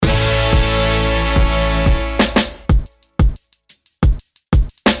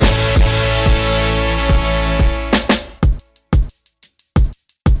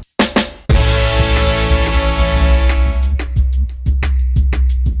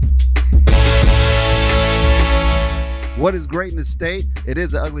What is great in the state? It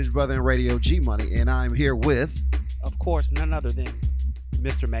is the Ugliest Brother in Radio, G Money, and I'm here with of course, none other than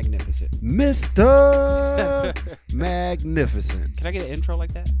Mr. Magnificent. Mr. Magnificent. Can I get an intro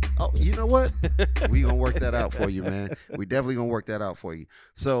like that? Oh, you know what? We gonna work that out for you, man. We definitely gonna work that out for you.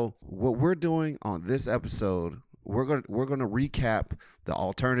 So what we're doing on this episode, we're gonna recap the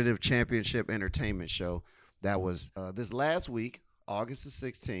Alternative Championship Entertainment Show that was this last week, August the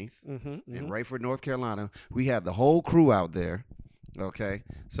 16th, in Rayford, North Carolina. We had the whole crew out there. Okay,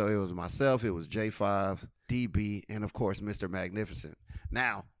 so it was myself, it was J5, DB, and of course Mr. Magnificent.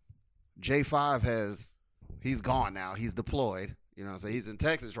 Now, J5 he's gone now. He's deployed. You know, so he's in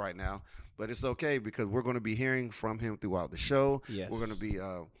Texas right now. But it's okay because we're going to be hearing from him throughout the show. Yes. We're going to be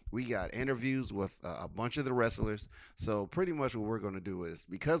we got interviews with a bunch of the wrestlers. So pretty much what we're going to do is,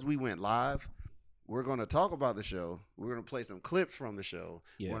 because we went live, we're going to talk about the show. We're going to play some clips from the show.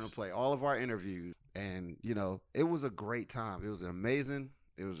 Yes. We're going to play all of our interviews. And, you know, it was a great time. It was an amazing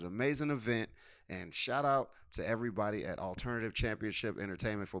event. And shout out to everybody at Alternative Championship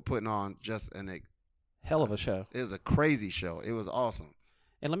Entertainment for putting on just hell of a show. It was a crazy show. It was awesome.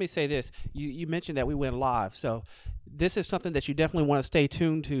 And let me say this. You mentioned that we went live. So this is something that you definitely want to stay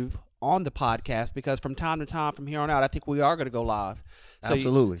tuned to on the podcast, because from time to time from here on out, I think we are going to go live. So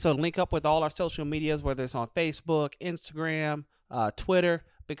Absolutely. So link up with all our social medias, whether it's on Facebook, Instagram, Twitter,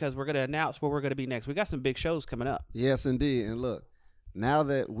 because we're going to announce where we're going to be next. We got some big shows coming up. Yes, indeed. And look, now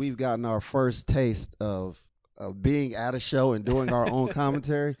that we've gotten our first taste of being at a show and doing our own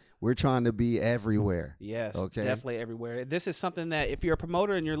commentary, we're trying to be everywhere. Yes, okay? Definitely everywhere. This is something that if you're a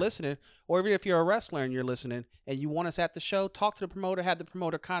promoter and you're listening, or even if you're a wrestler and you're listening and you want us at the show, talk to the promoter, have the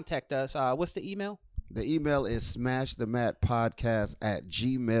promoter contact us. What's the email? The email is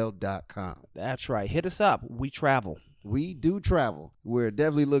smashthematpodcast@gmail.com. That's right. Hit us up. We travel. We do travel. We're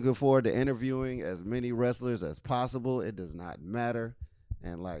definitely looking forward to interviewing as many wrestlers as possible. It does not matter.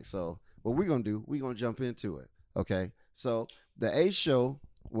 And so what we're going to do, we're going to jump into it. Okay. So the A show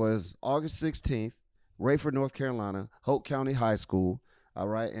was August 16th, Rayford, North Carolina, Hope County High School. All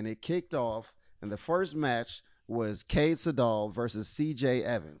right. And it kicked off, and the first match was Cade Sadal versus CJ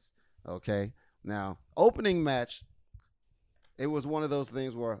Evans. Okay. Now, opening match, it was one of those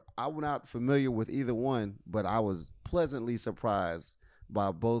things where I'm not familiar with either one, but I was pleasantly surprised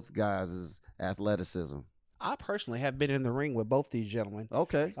by both guys' athleticism. I personally have been in the ring with both these gentlemen.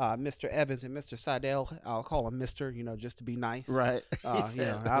 Okay. Mr. Evans and Mr. Seidel. I'll call him Mr., just to be nice. Right. I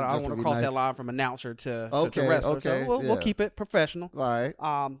don't want to cross that line from announcer to wrestler. Okay. So we'll keep it professional. All right.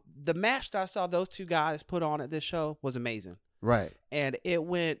 The match that I saw those two guys put on at this show was amazing. Right. And it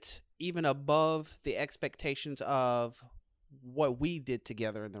went even above the expectations of what we did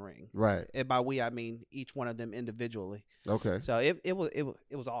together in the ring. Right. And by we, I mean each one of them individually. Okay. So it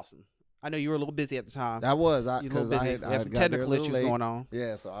was awesome. I know you were a little busy at the time. I was, because I had some technical issues going on.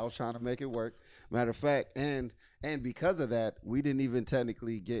 Yeah, so I was trying to make it work. Matter of fact, and because of that, we didn't even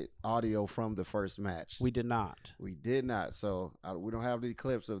technically get audio from the first match. We did not. We did not. So we don't have the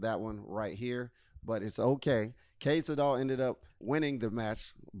clips of that one right here, but it's okay. Cade Sadal ended up winning the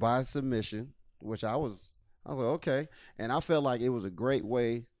match by submission, which I was like, okay. And I felt like it was a great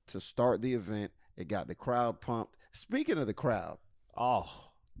way to start the event. It got the crowd pumped. Speaking of the crowd,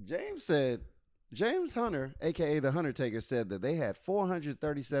 James Hunter, a.k.a. the Huntertaker, said that they had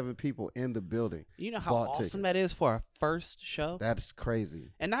 437 people in the building. You know how awesome that is for a first show? That's crazy.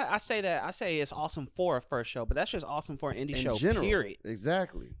 And I say it's awesome for a first show, but that's just awesome for an indie show, general, period.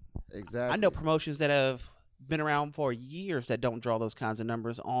 Exactly. I know promotions that have been around for years that don't draw those kinds of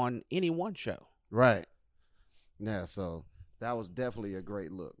numbers on any one show. Right. Yeah, so that was definitely a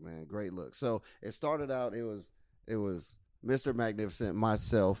great look, man. Great look. So it started out, it was Mr. Magnificent,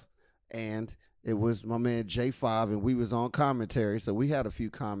 myself, and it was my man J5, and we was on commentary, so we had a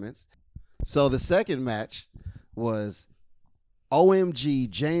few comments. So the second match was OMG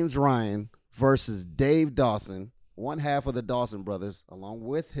James Ryan versus Dave Dawson, one half of the Dawson brothers, along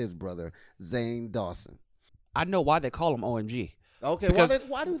with his brother, Zane Dawson. I know why they call him OMG. Okay, why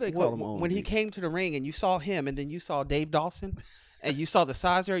do they call him OMG? When he came to the ring and you saw him and then you saw Dave Dawson and you saw the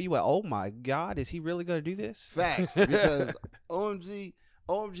size there, you went, oh my God, is he really going to do this? Facts, because OMG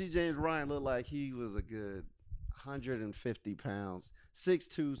James Ryan looked like he was a good 150 pounds,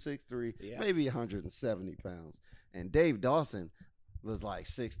 6'2", 6'3", maybe 170 pounds. And Dave Dawson was like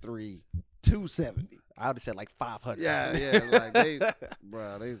 6'3", 270. I would have said like 500. Yeah, like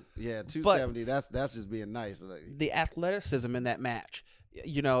 270. That's just being nice. The athleticism in that match.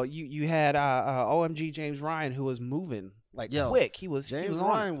 You had OMG James Ryan, who was moving quick. He was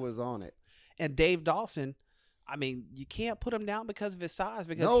Ryan was on it. And Dave Dawson, I mean, you can't put him down because of his size.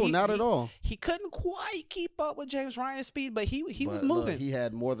 Because No, not at all. He couldn't quite keep up with James Ryan's speed, but he was But moving. look, he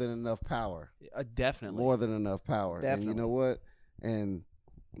had more than enough power. Definitely. More than enough power. Definitely. And you know what? And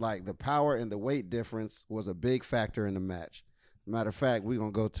like the power and the weight difference was a big factor in the match. Matter of fact, we're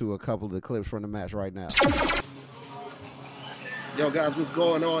going to go to a couple of the clips from the match right now. Yo, guys, what's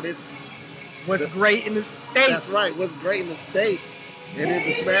going on? What's great in the state? That's right. What's great in the state? It is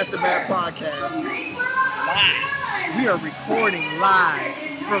the Smash the Mat podcast. Live. We are recording live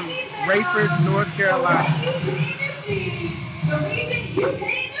from Rayford, North Carolina.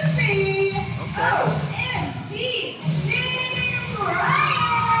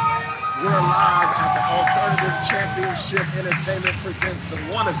 We're live at the Alternative Championship Entertainment presents the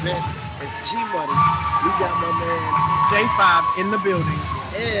one event. It's G-Money. We got my man J5 in the building.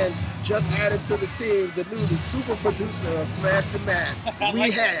 and just added to the team, the new super producer of Smash the Mat.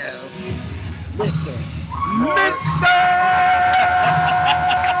 We have Mr.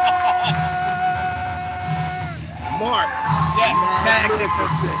 Mark.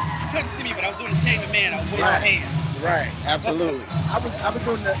 Magnificent. Couldn't see me, but I was doing the shave of man. I was waving my hand. Right, absolutely. I was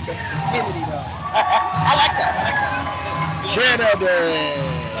doing the Kennedy though. I like that.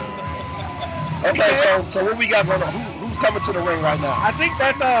 Kennedy. Okay, so what we got going on? Who's coming to the ring right now? I think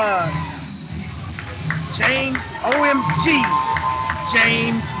that's James OMG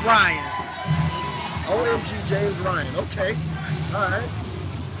James Ryan. OMG James Ryan. Okay. All right.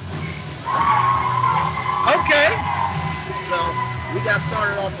 Okay. So we got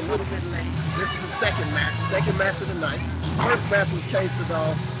started off a little bit late. This is the second match of the night. First match was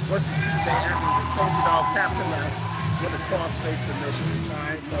Quesadilla versus CJ Atkins, and Quesadilla tapped him out with a crossface submission. All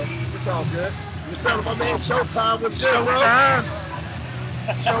right, so it's all good. What's up, my man? Showtime was good, bro.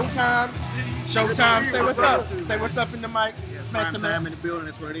 Showtime. Say what's up. Say what's up in the mic. Smash Prime the time mic. in the building.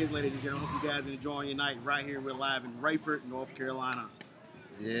 That's what it is, ladies and gentlemen. Hope you guys are enjoying your night right here. We're live in Rayford, North Carolina.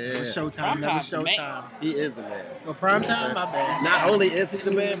 Yeah. It's showtime. Never showtime. He is the man. No prime time. My bad. Not only is he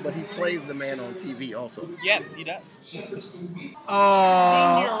the man, but he plays the man on TV also. Yes, he does.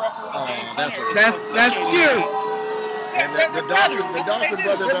 Oh, that's cute. And the Dawson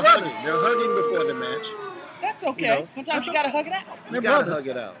brothers are hugging. They're hugging before the match. That's okay. You know, Sometimes you gotta hug it out. You They're gotta brothers.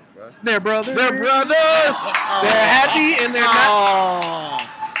 hug it out, bro. They're brothers. They're brothers. They're happy and they're not. Oh,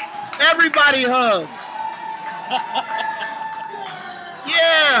 everybody hugs.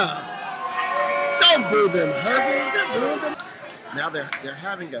 Yeah. Don't boo them hugging. They're booing them. Now they're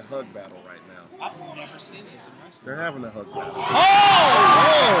having a hug battle right now. I've never seen this in wrestling. They're having a hug battle. Oh!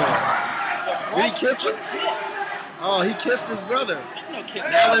 Oh! Did he kiss him? Oh, he kissed his brother. No kiss.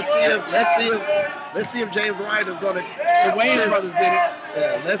 Now let's see if James Ryan is gonna. The Wayne brothers did it.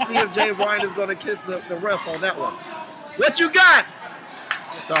 Yeah, let's see if James Ryan is gonna kiss the ref on that one. What you got?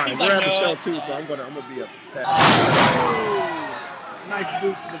 Sorry, we're at the show too, so I'm gonna be a tag. Nice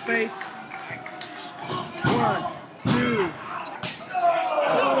boot to the face. 1, 2.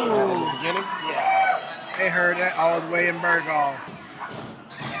 Oh. Beginning? They heard that all the way in Bergall.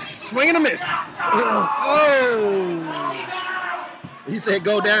 Swing and a miss. Oh. He said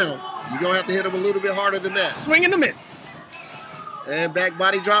go down. You're gonna have to hit him a little bit harder than that. Swing and a miss. And back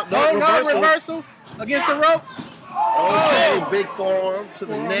body drop. No, Reversal. reversal against the ropes. Okay, big forearm to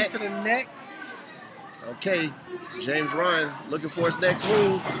the Forearm neck. to the neck. Okay, James Ryan looking for his next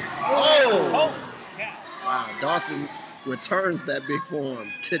move. Oh! Wow, Dawson returns that big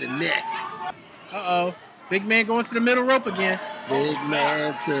forearm to the neck. Uh-oh. Big man going to the middle rope again. Big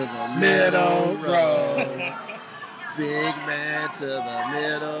man to the middle rope. Big man to the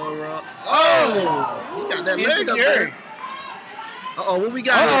middle rope. Oh! He got that leg up there. Uh-oh, what we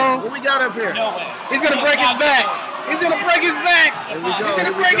got here? What we got up here? No way. He's going to break his back. He's going to break his back. Here we go. He's going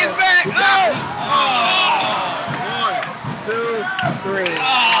here to we break go. his back. We No. got it. Oh. 1, 2, 3. Man.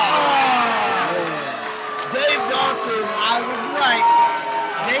 Dave Dawson. I was right.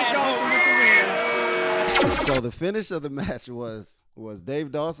 Dave Dawson with the win. So the finish of the match was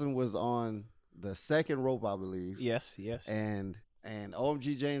Dave Dawson was on the second rope, I believe. Yes. And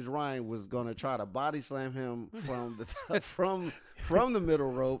OMG James Ryan was gonna try to body slam him from the from the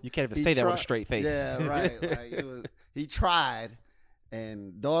middle rope. You can't even say that with a straight face. Yeah, right. Like he tried,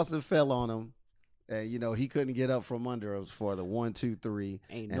 and Dawson fell on him, and he couldn't get up from under us for the 1, 2, 3.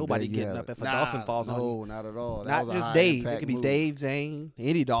 Ain't and nobody then you getting had up if a nah, Dawson falls on you. No, not at all. That Not was a just high Dave. It impact could be move. Dave Zane,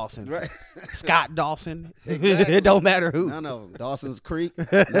 any Dawson, Right. Scott Dawson. Exactly. It don't matter who. None of them. Dawson's Creek.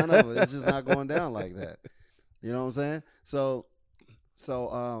 None of it. It's just not going down like that. You know what I'm saying?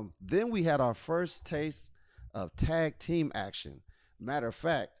 So then we had our first taste of tag team action. Matter of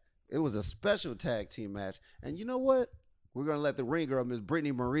fact, it was a special tag team match. And you know what? we're going to let the ring girl, Miss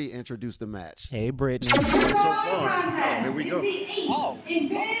Brittany Marie, introduce the match. Hey, Brittany. So far, here we go.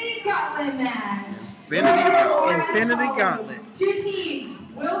 Infinity Gauntlet match. Infinity Gauntlet. 2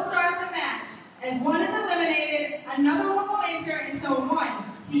 teams will start the match. As one is eliminated, another one will enter until 1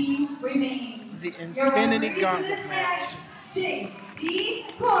 team remains. The Your Infinity referee for Gauntlet this match. J.D.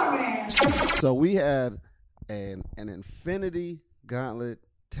 Corman. So we had an Infinity Gauntlet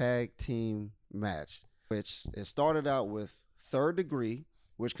tag team match, which it started out with Third Degree,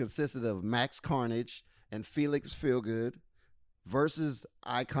 which consisted of Max Carnage and Felix Feelgood versus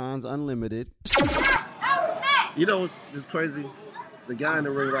Icons Unlimited. You know what's crazy? The guy in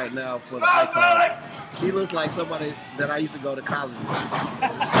the ring right now for the Icons, he looks like somebody that I used to go to college with.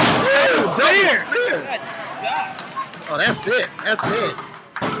 Spear. Oh, that's it.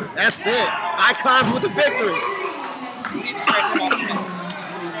 Icons with the victory.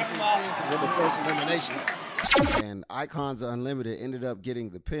 With the first elimination. And Icons Unlimited ended up getting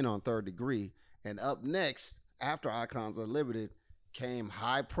the pin on Third Degree. And up next, after Icons Unlimited, came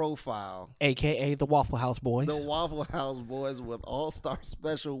High Profile, A.K.A. the Waffle House Boys. the Waffle House Boys, with All-Star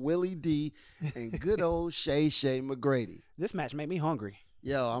Special Willie D and good old Shay McGrady. This match made me hungry.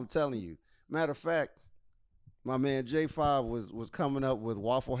 Yo, I'm telling you. Matter of fact, my man J5 was coming up with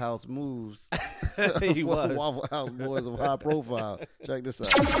Waffle House moves He for was. the Waffle House Boys of High Profile. Check this out.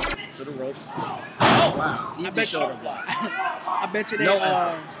 To the ropes. Wow. Easy shoulder block. I bet you they. No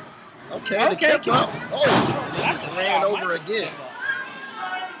effort. Okay, the kick up. Oh, and it just ran over again.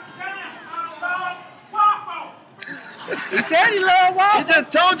 He said he loved He waffles.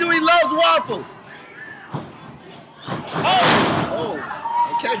 just told you he loves waffles.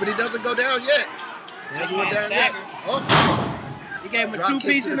 Oh, okay, but he doesn't go down yet. He hasn't went down yet. Oh, He gave him a Drop 2 kick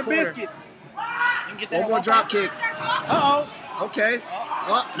piece to and the a corner. biscuit. one more drop kick. Uh-oh. Okay.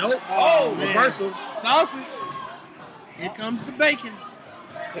 Oh, nope. Oh, man. Reversal. Sausage. Here comes the bacon.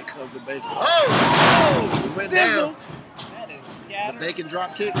 Here comes the bacon. Oh! Oh, He went sizzle. down. The bacon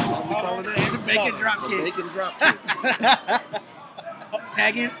drop kick. What we calling And that? the bacon drop The kick. bacon drop kick.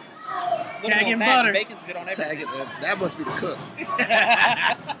 Tagging butter. Bacon's good on everything. Tag it. That must be the cook. There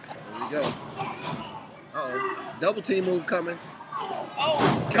we go. Uh-oh. Double team move coming.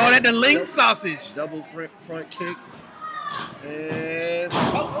 Oh, Okay. Call that the link sausage. Double front kick. And,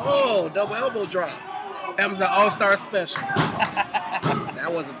 double elbow drop. That was the All-Star special. That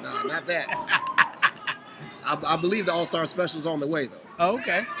wasn't, not that. I believe the All-Star special is on the way, though. Oh,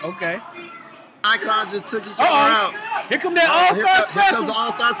 okay. Icons just took each other Uh-oh. out. Here come that Here All-Star comes special. the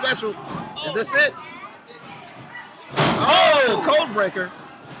All-Star special. Is this it? Oh, code breaker.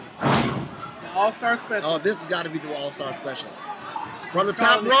 The All-Star special. Oh, this has got to be the All-Star special. From the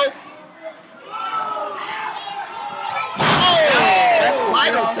top Calling it. rope. Oh,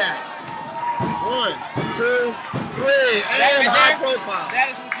 spider tap. 1, 2, 3, and high profile. that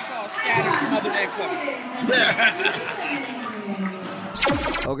is what you call scattered, smothered, and cooked.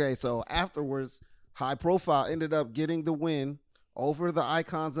 Yeah. Okay, so afterwards, High Profile ended up getting the win over the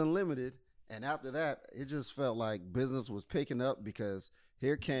Icons Unlimited. And after that, it just felt like business was picking up because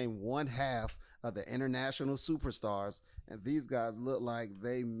here came one half of the international superstars. And these guys look like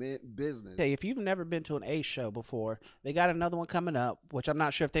they meant business. Hey, if you've never been to an Ace show before, they got another one coming up, which I'm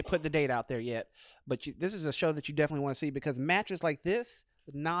not sure if they put the date out there yet. But this is a show that you definitely want to see because matches like this,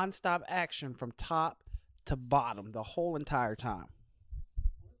 nonstop action from top to bottom the whole entire time.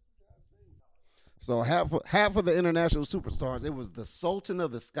 So half of the international superstars, it was the Sultan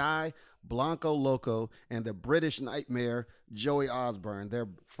of the Sky, Blanco Loco, and the British Nightmare, Joey Osborne. They're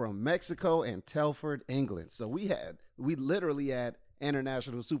from Mexico and Telford, England. So we literally had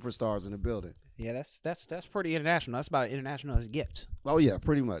international superstars in the building. Yeah, that's pretty international. That's about as international as it gets. Oh yeah,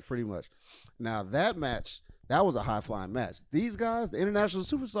 pretty much. Now that match, that was a high flying match. These guys, the international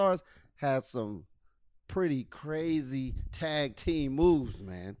superstars, had some pretty crazy tag team moves,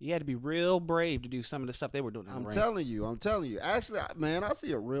 man. You had to be real brave to do some of the stuff they were doing in the I'm ring. telling you. Actually, man, I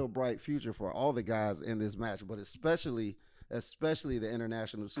see a real bright future for all the guys in this match, but especially the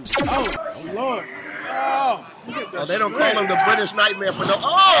international superstars. Oh, Lord. Oh, look at Oh, they don't call him the British Nightmare for no.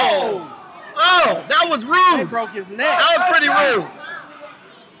 Oh, that was They rude. broke his neck. That was pretty rude.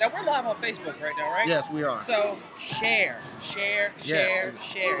 Now we're live on Facebook right now, right? Yes, we are. So share. Yes.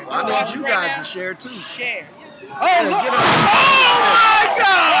 Share. I need you guys to share too. Share. Oh, Yeah, look. get on. Oh, my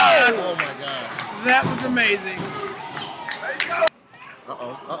God. Oh my gosh. That was amazing.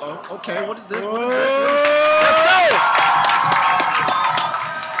 Uh-oh. Okay, what is this? Whoa. What is this? Let's go!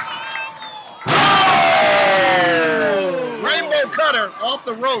 Oh! Rainbow cutter off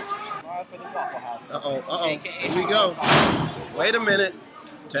the ropes. Live for the Waffle House. Uh-oh. AKA Here we go. Wait a minute.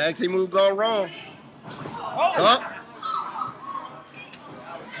 Tag team move gone wrong. Oh, Up.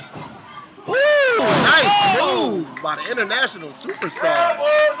 Ooh, nice move by the international superstars.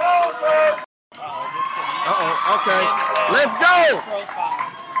 Okay. Let's go.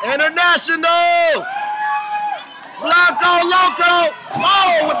 International. Blanco Loco.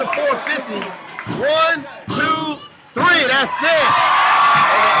 Oh, with the 450. 1, 2, 3. That's it.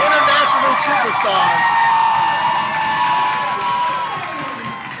 And the international superstars.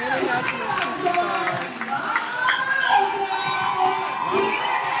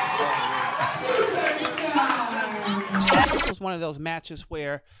 This was one of those matches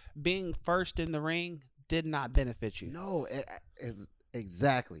where being first in the ring did not benefit you. No, it's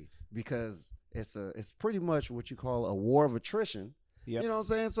exactly, because it's pretty much what you call a war of attrition. Yep. You know what I'm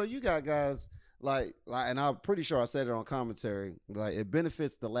saying? So you got guys like, and I'm pretty sure I said it on commentary. Like, it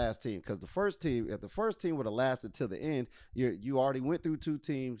benefits the last team, because the first team, if the first team would have lasted till the end, you already went through 2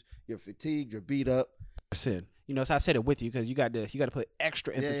 teams. You're fatigued. You're beat up. You know, so I said it with you because you got to put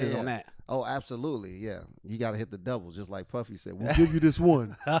extra emphasis on that. Oh, absolutely, yeah. You got to hit the doubles, just like Puffy said. We'll give you this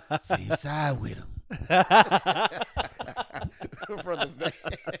one. Same side with him. From the band.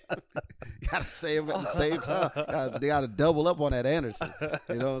 You got to say them at the same time. They got to double up on that Anderson.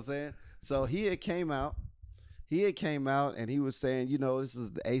 You know what I'm saying? So he had came out and he was saying, you know, this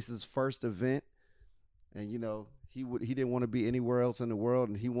is the Ace's first event, and you know, he didn't want to be anywhere else in the world,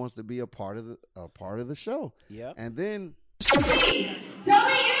 and he wants to be a part of the show. Yeah. And then W.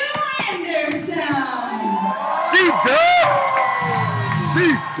 Anderson. C-Dub.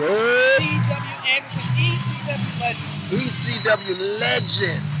 ECW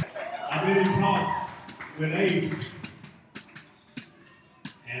legend. I've been in talks with Ace,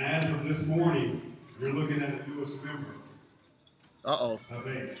 and as of this morning, you're looking at the newest member of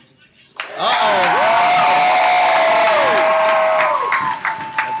Ace.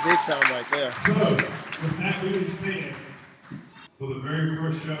 That's big time right there. So, with that being said, for the very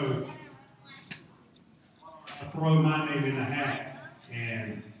first show, I throw my name in the hat,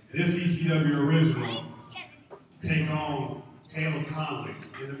 and this ECW original take on Caleb Conley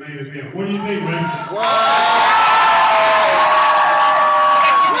in the main event. What do you think, Ray? Wow!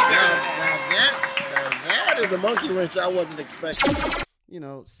 Now that is a monkey wrench I wasn't expecting. you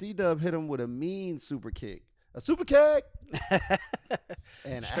know, C-Dub hit him with a mean super kick. A super kick!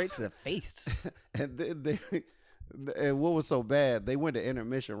 And straight to the face. And then and what was so bad, they went to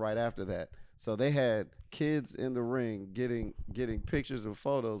intermission right after that. So they had kids in the ring getting pictures and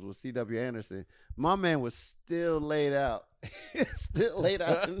photos with C.W. Anderson. My man was still laid out. Still laid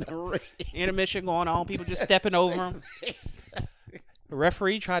out in the ring. Intermission going on, people just stepping over him. The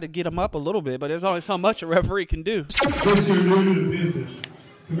referee tried to get him up a little bit, but there's only so much a referee can do. Since you're new to the business,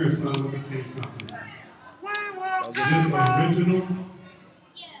 come here, son, let me tell you something. This original,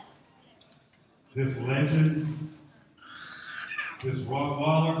 this legend, this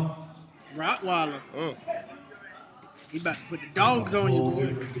Rottweiler. He about to put the dogs on you, boy.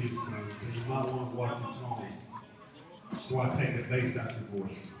 Different beast, son, so you might want to watch your tone before I take the bass out your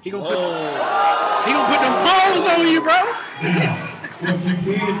voice. He gonna put them paws on you, bro. Now, what you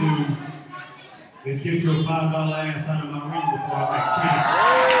can do is get your $5 ass out of my ring before I make change.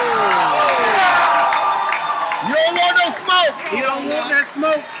 You don't want no smoke. He don't want that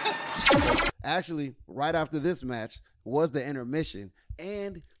smoke. Actually, right after this match was the intermission,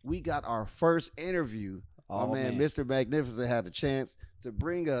 and we got our first interview. Oh, my man, man, Mr. Magnificent had the chance to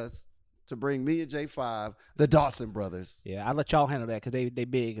bring me and J5, the Dawson brothers. Yeah, I let y'all handle that because they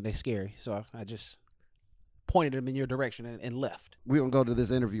big and they scary. So I just pointed them in your direction and left. We're going to go to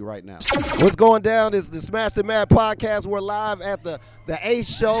this interview right now. What's going down is the Smash the Mad podcast. We're live at the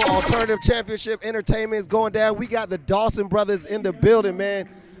Ace Show. Alternative Championship Entertainment is going down. We got the Dawson brothers in the building, man.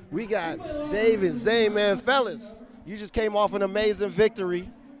 We got Dave and Zane, man. Fellas, you just came off an amazing victory.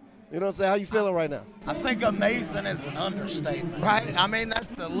 You know what I'm saying? How you feeling right now? I think amazing is an understatement, right? I mean, that's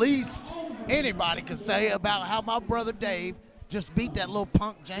the least anybody could say about how my brother Dave just beat that little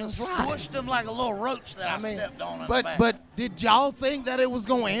punk James Ryan. Squished him like a little roach that I stepped on in the back. But did y'all think that it was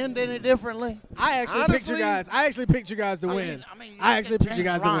going to end any differently? I actually picked you guys. I actually picked you guys to win. I actually picked you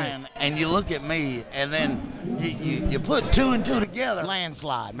guys to win. And you look at me, and then you put 2 and 2 together.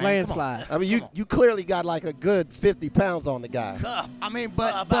 Landslide, man. Landslide. I mean, you clearly got like a good 50 pounds on the guy. I mean,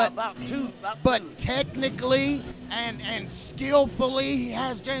 but technically and skillfully, he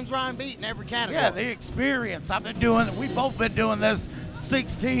has James Ryan beat in every category. Yeah, the experience. We've both been doing this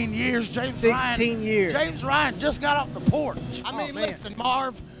 16 years. 16 years. James Ryan just got off the porch. I mean, listen,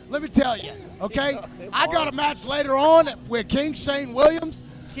 Marv, let me tell you, okay? I got a match later on with King Shane Williams.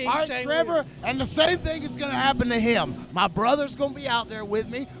 Trevor, and the same thing is going to happen to him. My brother's going to be out there with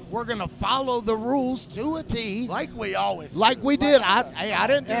me. We're going to follow the rules to a T. Like we always Like we did. I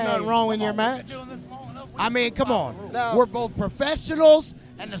didn't do nothing wrong in your match. I mean, come on. Now- We're both professionals,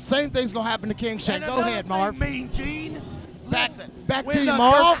 and the same thing's going to happen to King Shane. And Go another ahead, thing, Marv. Mean Gene, listen, back when to you, the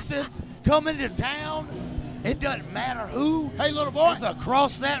Marv. Dawsons come into town, it doesn't matter who. Hey, little boy. is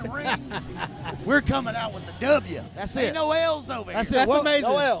across that ring. We're coming out with the W. That's Ain't it. no L's over That's here. it. Well, amazing.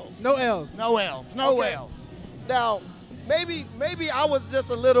 No L's. No L's. No L's. No Okay. L's. Now, maybe I was just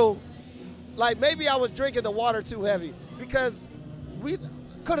a little, like maybe I was drinking the water too heavy because we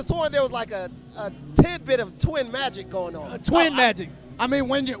could have sworn there was like a tidbit of twin magic going on. Twin magic. I mean,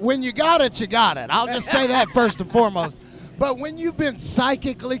 when you got it, you got it. I'll just say that first and foremost. But when you've been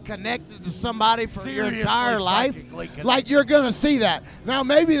psychically connected to somebody for your Seriously entire life, psychically connected. like you're going to see that. Now,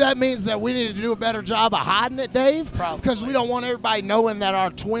 maybe that means that we need to do a better job of hiding it, Dave, because we don't want everybody knowing that our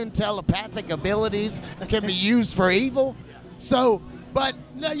twin telepathic abilities can be used for evil. So, but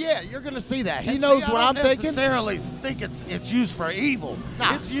no, yeah, you're going to see that. He And knows see, what I I'm don't thinking. necessarily think it's used for evil.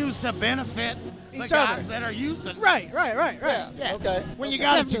 Nah. It's used to benefit the Each guys other. that are using it. Right. Yeah. Okay. When you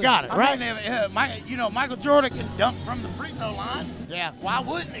got it, you got it, I right? mean, Michael Jordan can dunk from the free throw line. Yeah. Why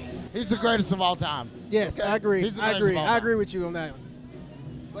wouldn't he? He's the greatest of all time. Yes, I agree. He's the I greatest agree. of all I time. agree with you on that one.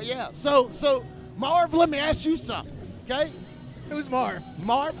 But yeah, so Marv, let me ask you something, okay? Who's Marv?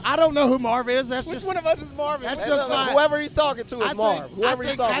 Marv, I don't know who Marv is. That's Which just one of us is Marvin? That's Hey, just look, my- whoever he's talking to is I Marv. think- Whoever I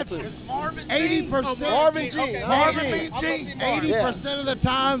he's think talking that's- to. It's Marvin G. 80%. Marvin G. Okay. Marvin Marvin G. G. 80% of the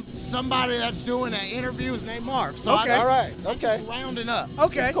time, somebody that's doing an interview is named Marv. So Okay. All right. I'm Okay. just rounding up.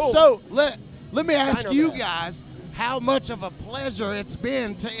 Okay. It's cool. So let me ask Steiner you man. guys how much of a pleasure it's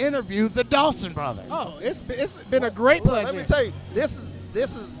been to interview the Dawson brothers. Oh, it's been a great Look, pleasure. let me tell you, this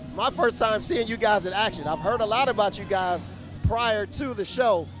is my first time seeing you guys in action. I've heard a lot about you guys prior to the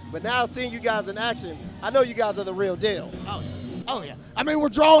show, but now seeing you guys in action, I know you guys are the real deal. Oh yeah. I mean, we're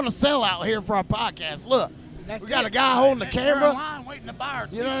drawing a sellout here for our podcast. Look, we got a guy holding the They're in camera. line waiting to buy our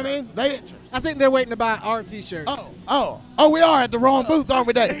You know what I mean? t-shirts. They. I think they're waiting to buy our T-shirts. Oh, we are at the wrong booth, aren't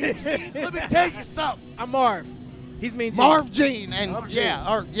we, Dave? Let me tell you something. I'm Marv. He's Mean Gene. Marv Gene and I'm Gene.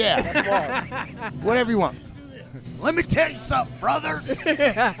 yeah, That's Marv. whatever you want. Let me tell you something, brothers.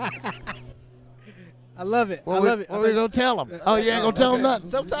 I love it. I we, love it. What we gonna tell them? Oh, you ain't gonna tell them nothing.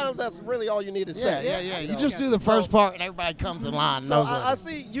 Sometimes that's really all you need to say. Yeah. You just do the first part, and everybody comes in line. and So knows I what-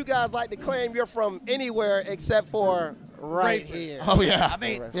 see you guys like to claim you're from anywhere except for right here. Oh yeah. I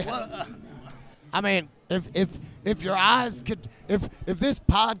mean, I mean, if your eyes could, if this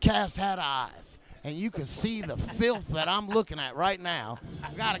podcast had eyes, and you could see the filth that I'm looking at right now.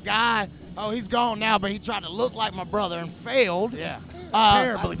 I got a guy. Oh, he's gone now, but he tried to look like my brother and failed. yeah.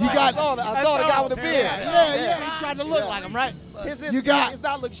 Terribly. I saw the guy with the beard. Yeah. He tried to look like him, right? His You got- it's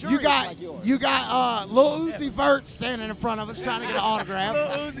not luxurious like yours. You got Lil Uzi Vert standing in front of us trying to get an autograph.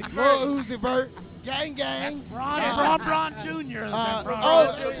 Lil Uzi Vert. Gang. Bron Jr. is in front of oh,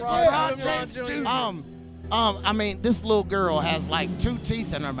 us. Bron James Jr. I mean, this little girl has like 2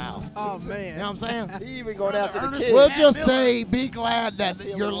 teeth in her mouth. Oh You man. know what I'm saying? He even going after the Ernest kids. We'll Matt just Miller. say, be glad that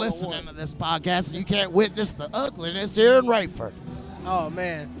That's you're him listening 101. to this podcast and you can't witness the ugliness here in Rayford. Oh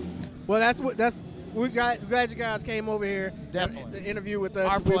man. Well, we're glad you guys came over here. Definitely. The interview with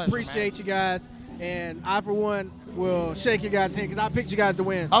us. Our We pleasure, appreciate you guys. And I, for one, will shake your guys' hand because I picked you guys to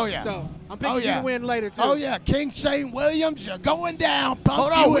win. Oh, yeah. So I'm picking Oh, yeah. you to win later too. Oh, yeah. King Shane Williams, you're going down. Punk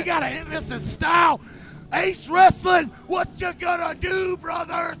Hold on, you we in. gotta hit this in style. Ace Wrestling, what you gonna do,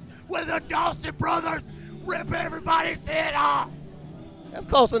 brothers? With the Dawson brothers, rip everybody's head off. That's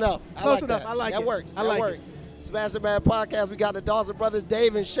close enough. Close I like enough. That. I like that it. works. I That like it. works. Smash the Man Podcast. We got the Dawson brothers,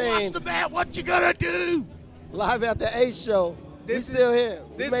 Dave and Watch Shane, the man, what you gonna do? live at the Ace Show. We This is- still here.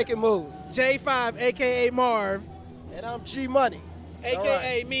 We this- making moves. J5, aka Marv, And I'm G Money.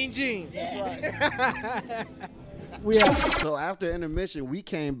 aka Mean Gene. That's right. We are. So after intermission, we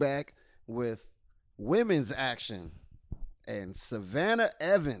came back with women's action and Savannah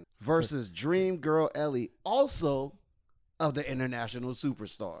Evans versus Dream Girl Ellie, also of the International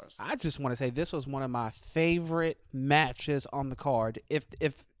Superstars. I just want to say this was one of my favorite matches on the card. If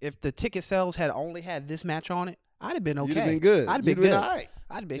the ticket sales had only had this match on it, I'd have been okay. You'd have been good. I'd have You'd been been good. all right.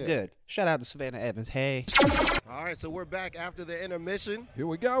 I'd have been Yeah. good. Shout out to Savannah Evans. Hey. All right, so we're back after the intermission, Here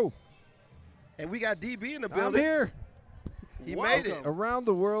we go. and we got DB in the I'm building. here. He made it. Around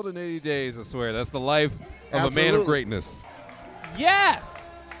the world in 80 days, I swear. That's the life of a man Absolutely. of greatness.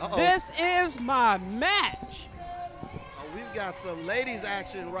 Yes. Uh-oh. This is my match. Oh, we've got some ladies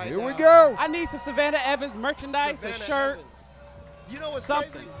action right Here now. we go. I need some Savannah Evans merchandise, Savannah a shirt. Evans. You know what's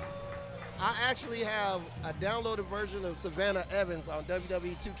Something. crazy? I actually have a downloaded version of Savannah Evans on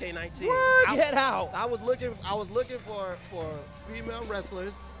WWE 2K19. Get out. I was looking for female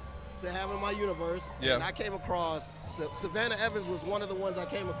wrestlers to have in my universe. Yeah. And I came across, Savannah Evans was one of the ones I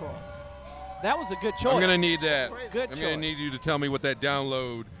came across. That was a good choice. I'm going to need that. Good I'm choice. going to need you to tell me what that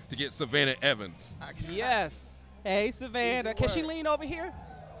download to get Savannah Evans. Yes. Hey, Savannah. Can she lean over here?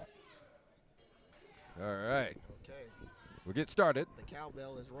 All right. Okay. We'll get started. The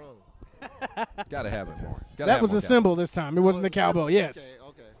cowbell is rung. Got to have it more. That was a symbol this time. It wasn't the cowbell. Yes.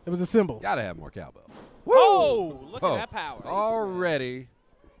 Okay. It was a symbol. Got to have more cowbell. Oh, look at that power. Already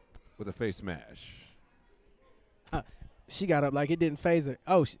with a face smash. She got up like it didn't phase her.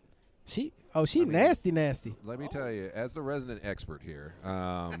 Oh, she nasty. Let me tell you, as the resident expert here,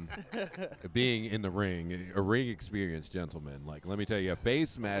 being in the ring, a ring experience, gentlemen, like, let me tell you, a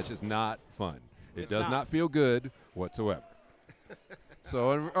face smash is not fun. It does not feel good whatsoever.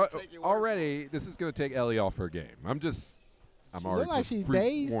 So already, this is going to take Ellie off her game. I'm already like she's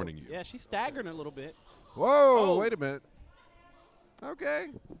dazed. warning you. Yeah, she's staggering a little bit. Whoa, wait a minute. Okay.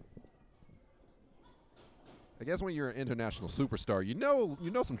 I guess when you're an international superstar, you know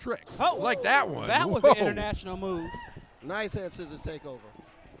some tricks. Oh, like that one. That was an international move. Nice head scissors takeover.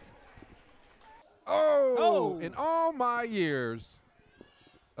 Oh, in all my years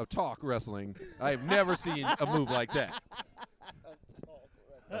of talk wrestling, I have never seen a move like that.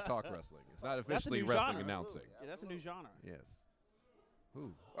 Talk wrestling. It's not officially wrestling genre. announcing. Yeah, that's a new genre. Yes.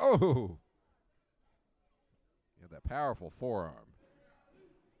 Ooh. Oh. Yeah, that powerful forearm.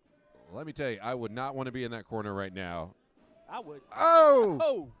 Let me tell you, I would not want to be in that corner right now. I would. Oh.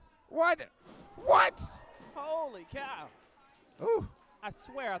 Oh. What? Holy cow. Ooh. I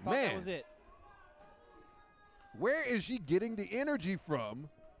swear I thought that was it. Where is she getting the energy from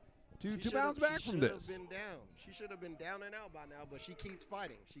to bounce back from this? She should have been down. She should have been down and out by now, but she keeps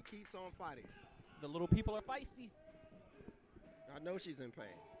fighting. She keeps on fighting. The little people are feisty. I know she's in pain.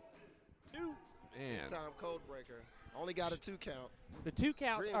 Man. Time code breaker. Only got a 2 count. The 2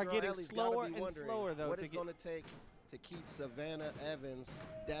 counts Dream are Girl getting Ellie's slower gotta be and slower, though. What it's going to take to keep Savannah Evans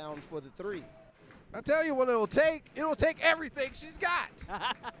down for the 3? I'll tell you what it'll take. It'll take everything she's got.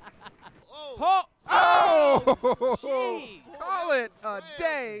 Oh! Call it a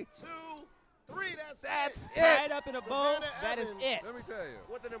day. 2, 3, that's it. Tied up in a bow. Savannah That is Evans it. Let me tell you.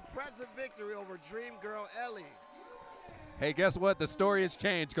 With an impressive victory over Dream Girl Ellie. Hey, guess what? The story has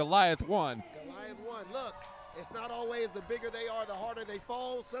changed. Goliath won. Goliath won. Look, it's not always the bigger they are, the harder they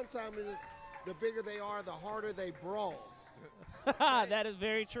fall. Sometimes it's the bigger they are, the harder they brawl. That is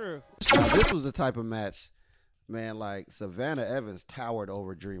very true. This was the type of match, man, like Savannah Evans towered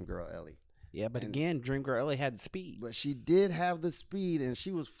over Dream Girl Ellie. Yeah, but again, Dream Girl Ellie had speed. But she did have the speed, and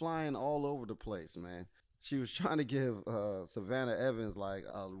she was flying all over the place, man. She was trying to give Savannah Evans like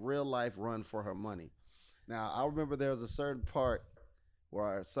a real-life run for her money. Now, I remember there was a certain part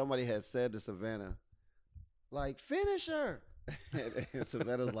where somebody had said to Savannah, like, finish her. And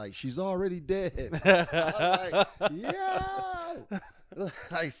Savannah's like, she's already dead. I was like, yeah.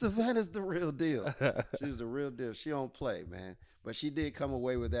 Like, Savannah's the real deal. She's the real deal. She don't play, man. But she did come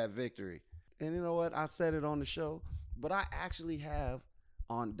away with that victory. And you know what? I said it on the show, but I actually have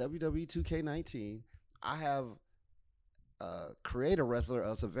on WWE 2K19, I have a creator wrestler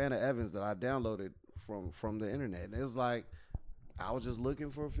of Savannah Evans that I downloaded from the internet. And it was like, I was just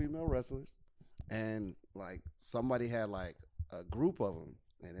looking for female wrestlers, and like somebody had like a group of them,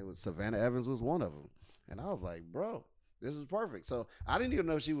 and it was Savannah Evans was one of them. And I was like, bro, this is perfect. So I didn't even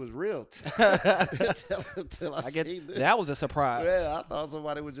know she was real until I seen this. That was a surprise. Yeah, I thought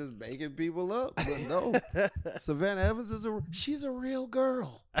somebody was just making people up, but no. Savannah Evans she's a real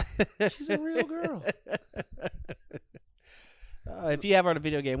girl. She's a real girl. If you have her on a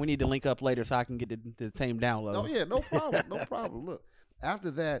video game, we need to link up later so I can get the same download. Oh yeah, no problem, no problem. Look, after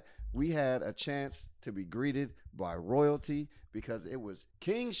that, we had a chance to be greeted by royalty because it was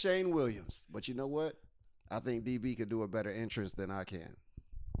King Shane Williams. But you know what? I think DB could do a better entrance than I can.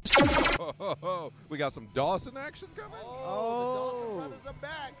 We got some Dawson action coming? Oh, the Dawson brothers are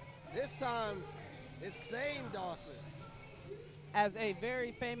back. This time, it's Zane Dawson. As a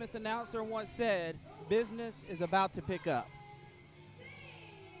very famous announcer once said, business is about to pick up.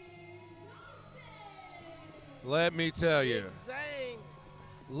 Let me tell you. Zane.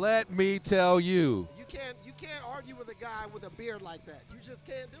 Let me tell you. You can't argue with a guy with a beard like that. You just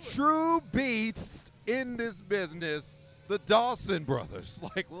can't do it. True beasts in this business, the Dawson brothers.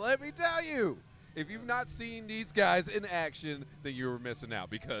 Like, let me tell you, if you've not seen these guys in action, then you're missing out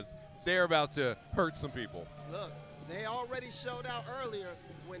because they're about to hurt some people. Look, they already showed out earlier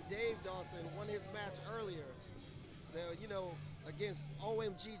when Dave Dawson won his match earlier. Against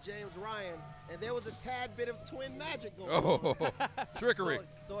OMG James Ryan, and there was a tad bit of twin magic going on. Trickery.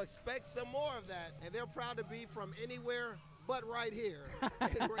 So expect some more of that, and they're proud to be from anywhere but right here in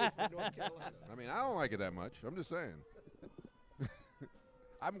Rayford, North Carolina. I mean, I don't like it that much. I'm just saying.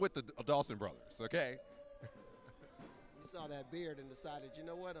 I'm with the Dawson brothers, okay? You saw that beard and decided, you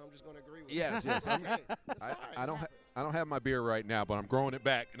know what? I'm just going to agree with Yes, you. yes. Okay. It's all right. I don't have my beard right now, but I'm growing it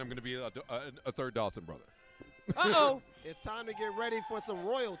back, and I'm going to be a third Dawson brother. Uh-oh. It's time to get ready for some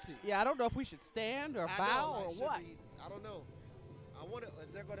royalty. Yeah, I don't know if we should stand or bow or what. I don't know. Is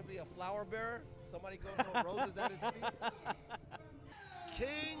there going to be a flower bearer? Somebody going to throw roses at his feet?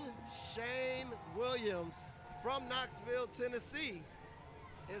 King Shane Williams from Knoxville, Tennessee,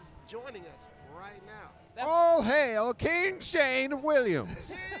 is joining us right now. All hail King Shane Williams.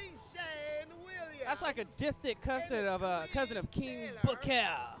 King Shane Williams. That's like a distant cousin of King Booker.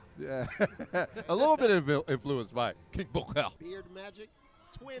 Yeah, a little bit influenced by King Booker. Beard magic.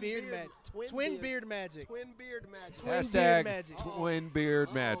 Twin Beard beard magic. Hashtag twin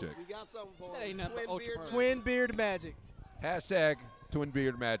beard magic. We got something for That ain't him. nothing but Twin beard magic. Hashtag twin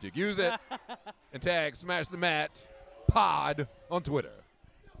beard magic. Use it and tag Smash the Mat Pod on Twitter.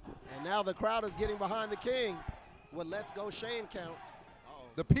 And now the crowd is getting behind the king with Let's Go Shane counts.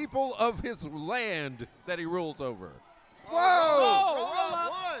 The people of his land that he rules over. Whoa! Roll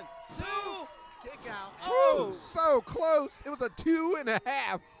up. 1, 2, kick out. Oh, so close. It was a 2.5.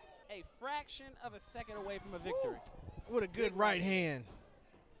 A fraction of a second away from a victory. What a good right hand.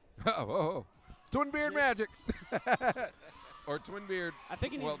 Oh. Twin beard magic. Or twin beard. I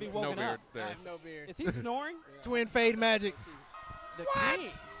think he needs to be woken no up. beard there. I have no beard. Is he snoring? Twin fade magic. The king.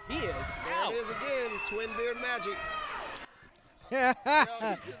 He is There out. it is again. Twin beard magic.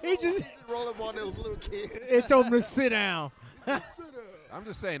 He just roll up on those little kids. it told him to sit down. I'm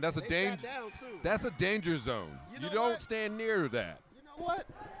just saying that's a They danger. sat down, too. That's a danger zone. You know don't what? stand near that. You know what?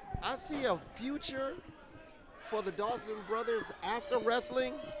 I see a future for the Dawson brothers after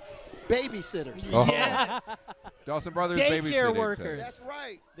wrestling. Babysitters. Oh. Yes. Dawson Brothers Daycare babysitting workers. That's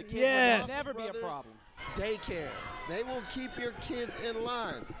right. The kids Yes. will never be a Brothers. problem. Daycare. They will keep your kids in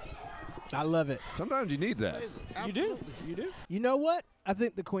line. I love it. Sometimes you need that. Amazing. You do. Absolutely. You do. You know what? I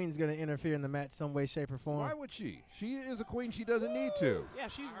think the queen's going to interfere in the match some way, shape, or form. Why would she? She is a queen. She doesn't need to. Yeah,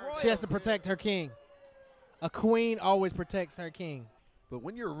 she's royal. She has to protect her king. A queen always protects her king. But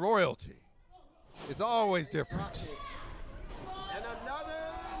when you're royalty, it's always different. And another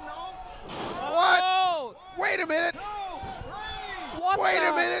What? Oh! Wait a minute. What Wait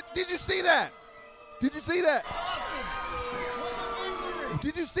the? a minute. Did you see that? Did you see that?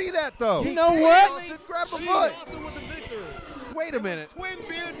 Did you see that, though? You know what? Dawson, grab a foot. Dawson with the victory. Wait a minute. Twin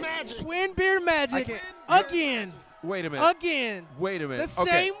beard magic. Twin beard magic can't- again. Wait a minute. Again. Wait a minute. The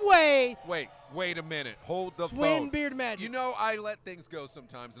Okay. same way. Wait a minute. Hold the Twin phone. beard magic. You know I let things go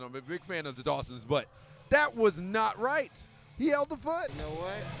sometimes, and I'm a big fan of the Dawsons, but that was not right. He held the foot. You know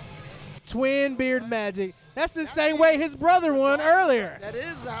what? Twin beard magic. That's the same way his brother won earlier. That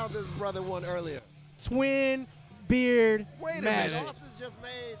is how this brother won earlier. Twin beard Wait a magic. minute. Dawson's just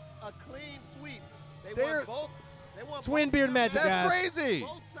made a clean sweep. They They're- won both. They won Twin both beard times. magic, That's guys. crazy.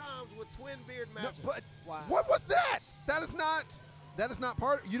 Both times with twin beard No, magic. but Wow. what was that? That is not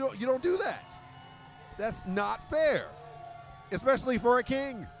part. You don't do that. That's not fair, especially for a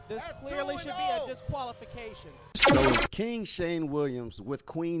king. This That's clearly should be 2-0. a disqualification. So it's King Shane Williams with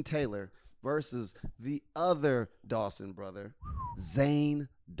Queen Taylor versus the other Dawson brother, Zane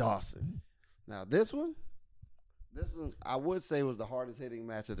Dawson. Now this one, I would say was the hardest hitting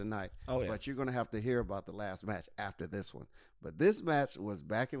match of the night. Oh, yeah. But you're gonna have to hear about the last match after this one. But this match was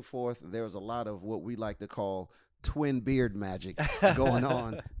back and forth. There was a lot of what we like to call twin beard magic going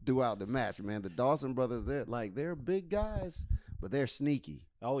on throughout the match. Man, the Dawson brothers, they're big guys, but they're sneaky.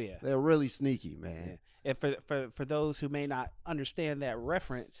 Oh yeah. They're really sneaky, man. And for those who may not understand that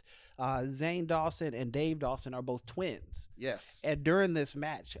reference, Zane Dawson and Dave Dawson are both twins. Yes. And during this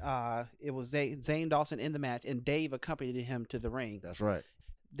match, it was Zane Dawson in the match, and Dave accompanied him to the ring. That's right.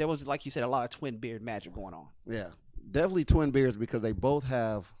 There was, like you said, a lot of twin beard magic going on. Yeah, definitely twin beards because they both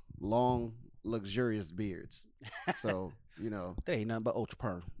have long, luxurious beards. So, you know. That ain't nothing but ultra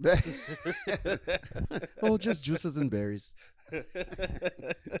perm. Oh, just juices and berries.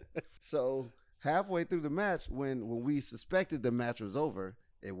 So halfway through the match, when we suspected the match was over,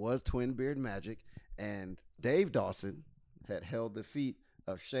 it was twin beard magic, and Dave Dawson had held the feet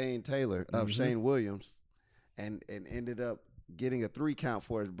of Shane Taylor, of Shane Williams, and ended up getting a 3 count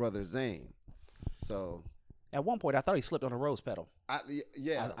for his brother Zane. So At one point, I thought he slipped on a rose petal.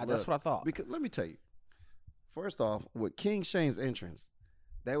 That's what I thought. Because let me tell you, first off, with King Shane's entrance,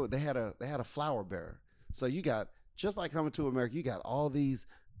 they had a flower bearer. So you got, just like Coming to America, you got all these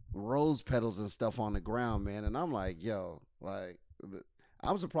rose petals and stuff on the ground, man. And I'm like, yo,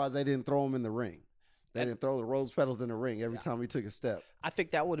 I'm surprised they didn't throw him in the ring. They didn't throw the rose petals in the ring every time he took a step. I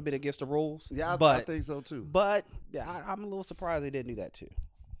think that would have been against the rules. Yeah, I think so too. But I'm a little surprised they didn't do that too.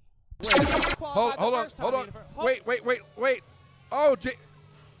 Hold on. Wait. Oh,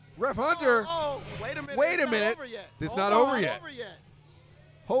 Ref Hunter. Oh, wait a minute. Wait a minute. It's not over yet.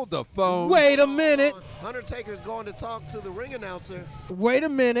 Hold the phone. Wait a minute. Undertaker's going to talk to the ring announcer. Wait a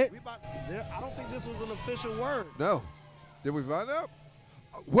minute. I don't think this was an official word. No. Did we find out?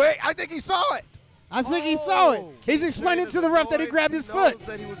 Wait, I think he saw it. I think he saw it. He's explaining to the ref that he grabbed his foot.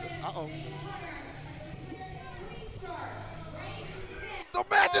 The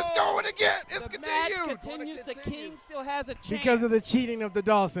match is going again. It's The match continued. continues. The King still has a chance. Because of the cheating of the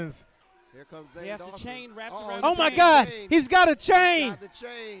Dawsons. Here comes He Zane has Dawson. the chain wrapped around Oh his my hand. God. He's got a chain. Got the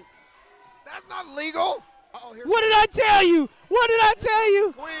chain. That's not legal. What did I tell you? What did I tell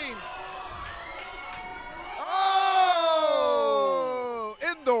you? Queen. Oh,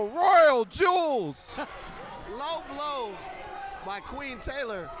 in the Royal Jewels. Low blow by Queen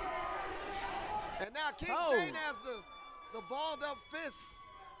Taylor. And now King Shane has the balled up fist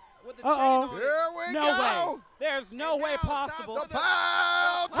with the chain on it. Here we No go. way. There's no way possible. The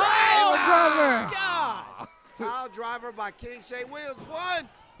pile driver. God. Pile driver by King Shane Williams. 1,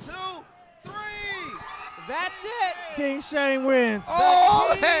 2, 3. That's it. King Shane wins. Oh,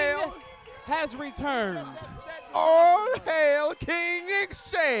 King hail. has returned. Oh, hail King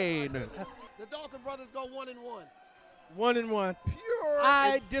Shane. The Dawson brothers go 1-1. 1-1. Pure.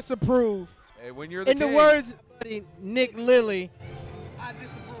 I disapprove. Hey, when you're the In king. the words of Nick Lilly, I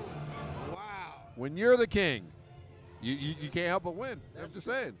disapprove. Wow. When you're the king, you can't help but win. I'm just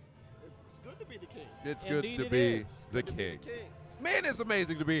saying. It's good to be the king. It's Indeed good to it be is. the king. Man, it's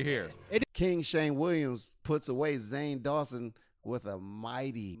amazing to be here. King Shane Williams puts away Zane Dawson with a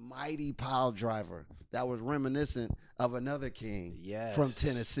mighty, mighty pile driver that was reminiscent of another king from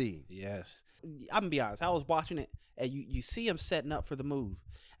Tennessee. Yes. I'm going to be honest. I was watching it, and you see him setting up for the move.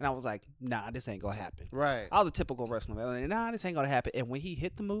 And I was like, nah, this ain't going to happen. Right. I was a typical wrestler. Like, nah, this ain't going to happen. And when he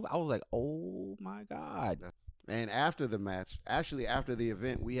hit the move, I was like, oh, my God. And after the match, actually after the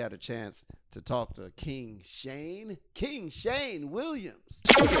event, we had a chance to talk to King Shane Williams.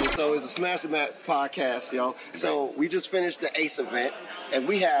 Okay, so it's a Smash the Mat podcast, y'all. So we just finished the Ace event, and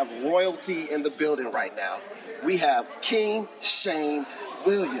we have royalty in the building right now. We have King Shane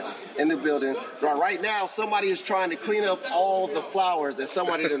Williams in the building. Right now, somebody is trying to clean up all the flowers that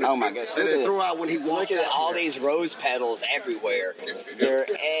somebody didn't Oh my gosh, look at threw this. out when he walked Look at out all here. these rose petals everywhere. They're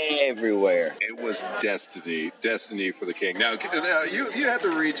everywhere. It was destiny for the king. Now you have to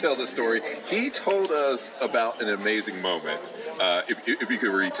retell the story. He told us about an amazing moment. If you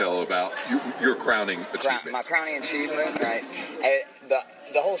could retell about your crowning achievement. My crowning achievement, right?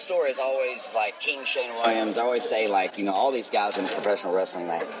 The whole story is always like King Shane Williams. I always say, like, you know, all these guys in professional wrestling,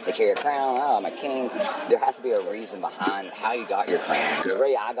 they carry a crown. Oh, I'm a king. There has to be a reason behind how you got your crown. The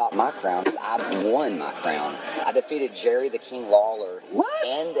way I got my crown is I won my crown. I defeated Jerry the King Lawler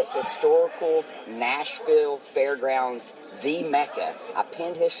in the historical Nashville Fairgrounds, the Mecca. I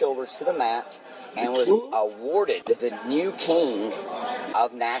pinned his shoulders to the mat and was awarded the new king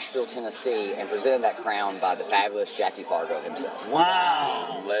of Nashville, Tennessee, and presented that crown by the fabulous Jackie Fargo himself.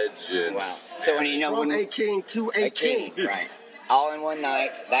 Wow. Legend. Wow. So when you know From when a king to a king. right? All in one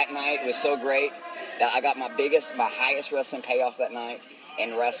night. That night was so great that I got my highest wrestling payoff that night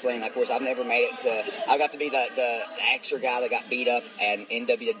in wrestling. Of course, I've never made it to. I got to be the extra guy that got beat up and in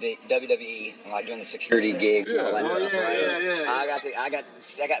WWE, like doing the security gigs and all that stuff. Right?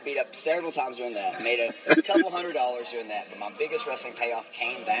 I got beat up several times doing that. Made a couple $100 doing that. But my biggest wrestling payoff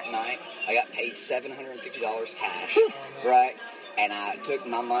came that night. I got paid $750 cash. Right. And I took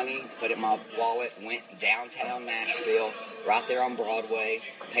my money, put it in my wallet, went downtown Nashville, right there on Broadway,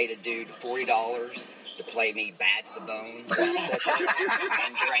 paid a dude $40 to play me bad to the bone,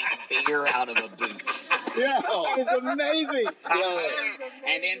 and drank beer out of a boot. Yeah, it's amazing.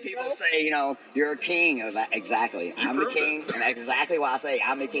 And then people say, you know, you're a king. Exactly. I'm the king. And that's exactly why I say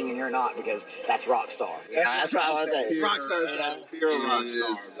I'm the king and you're not, because that's rock star. That's what I want to say. Rock star. You're a rock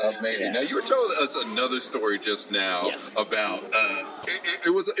star. Amazing. Yeah. Now you were telling us another story just now about it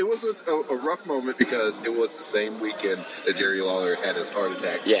was a rough moment because it was the same weekend that Jerry Lawler had his heart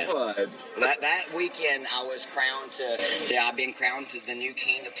attack. Yes. But That weekend I was crowned I've been crowned to the new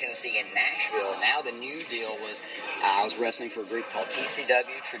king of Tennessee in Nashville. Now the new deal was I was wrestling for a group called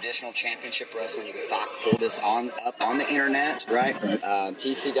TCW, Traditional Championship Wrestling. You can pull this up on the internet, right?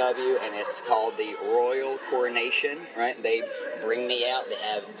 TCW, and it's called the Royal Coronation, right? They bring me out. They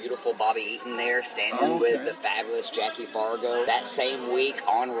have beautiful Bobby Eaton there standing with the fabulous Jackie Fargo. That same week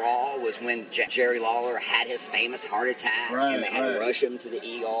on Raw was when Jerry Lawler had his famous heart attack, and they had to rush him to the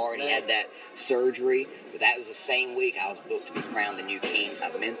ER, and he had that surgery. Missouri, but that was the same week I was booked to be crowned the new king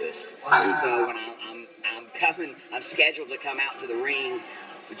of Memphis. Wow. So when I'm scheduled to come out to the ring.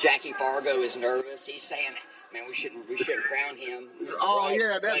 Jackie Fargo is nervous. He's saying, "Man, we shouldn't crown him." Oh right?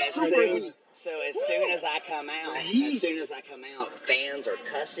 Yeah, that's super heat. So as soon as I come out, fans are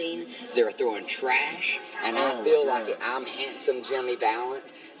cussing. They're throwing trash, and I feel like I'm handsome Jimmy Valiant,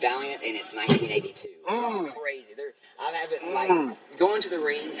 and it's 1982. It's crazy. I haven't like going to the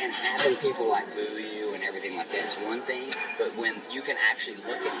ring and having people like boo you and everything like that is one thing, but when you can actually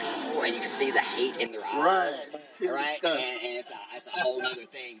look at people and you can see the hate in their eyes, right? And it's a whole other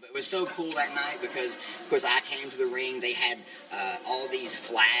thing. But it was so cool that night because, of course, I came to the ring. They had all these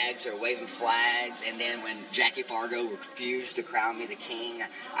flags or waving flags, and then when Jackie Fargo refused to crown me the king,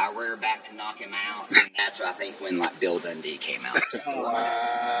 I rear back to knock him out, and that's I think when like Bill Dundee came out.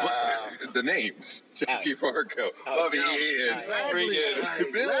 The names. Jackie Fargo, Bobby Eaton,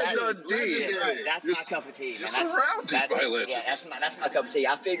 Bill Dundee. That's my cup of tea, man. Surrounded by legends. Yeah, that's my cup of tea.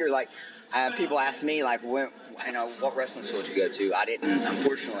 I figure like people ask me like when what wrestling school did you go to?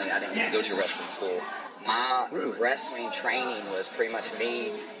 Unfortunately, I didn't get to go to wrestling school. My wrestling training was pretty much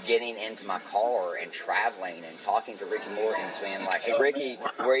me getting into my car and traveling and talking to Ricky Morton, saying like, "Hey Ricky,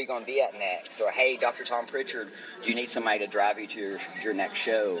 where are you going to be at next?" Or "Hey Dr. Tom Pritchard, do you need somebody to drive you to your next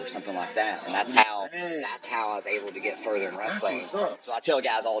show?" or something like that. And that's how I was able to get further in wrestling. So I tell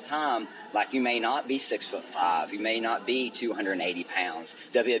guys all the time, like, you may not be 6'5", you may not be 280 pounds.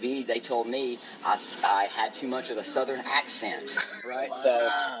 WWE, they told me I had too much of a Southern accent, right? So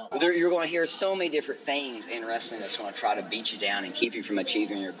you're going to hear so many different things in wrestling that's going to try to beat you down and keep you from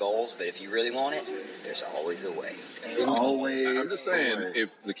achieving your goals. But if you really want it, there's always a way. Always. I'm just saying,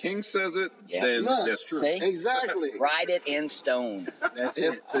 if the king says it, then that's true. See? Exactly. Write it in stone.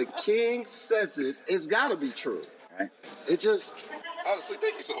 If the king says it, it's got to be true. Right. It just... Honestly,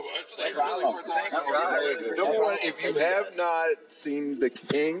 thank you so much. Thank you. Number one, if you have not seen the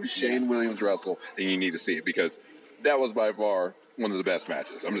King, Shane Williams, wrestle, then you need to see it because that was by far one of the best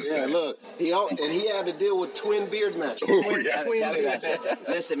matches. I'm just saying. Look, he had to deal with twin beard matches.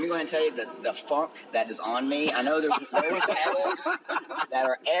 Listen, we're going to tell you the funk that is on me. I know there's pedals that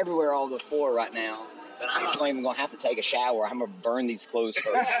are everywhere on the floor right now. But I'm not even going to have to take a shower. I'm going to burn these clothes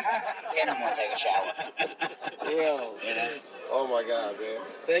first. Then I'm going to take a shower. Yeah. Oh, my God, man.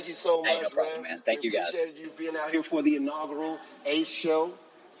 Thank you so much, no problem, man. Thank you, guys. Appreciated you being out here for the inaugural Ace show.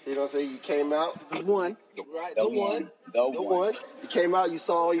 You know what I'm saying? You came out. You won. Right? The one. You came out. You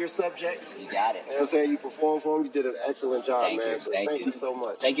saw all your subjects. You got it. You know what I'm saying? You performed for them. You did an excellent job, thank man. You. So thank you so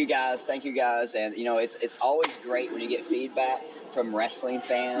much. Thank you, guys. And, it's always great when you get feedback from wrestling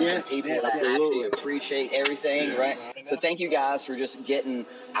fans and people that actually appreciate everything, right? So thank you guys for just getting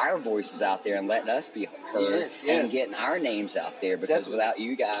our voices out there and letting us be heard and getting our names out there because without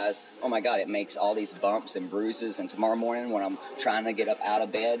you guys, oh my God, it makes all these bumps and bruises. And tomorrow morning when I'm trying to get up out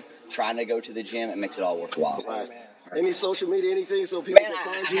of bed, trying to go to the gym, it makes it all worthwhile. Right. Any social media, anything so people can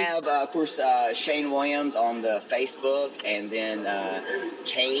find you? I have, of course, Shane Williams on the Facebook, and then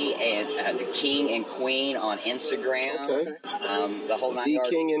Kay and the King and Queen on Instagram. Okay. The whole night. The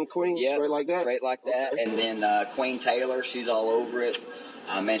King and Queen, straight like that? Straight like that. Okay. And then Queen Taylor, she's all over it.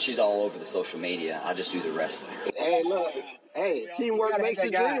 Man, she's all over the social media. I just do the wrestling. Hey, look. Hey, teamwork makes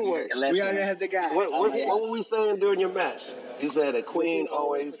the dream work. We gotta have the guy. What were we saying during your match? You said a queen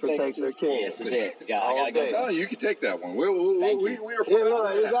always protects her king. Yes, that's it. Oh, you can take that one. We are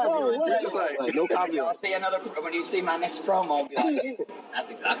exactly. No copy. I'll see when you see my next promo, I'll be like, that's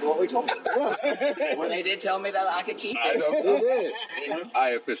exactly what we told me. When they did tell me that I could keep it. I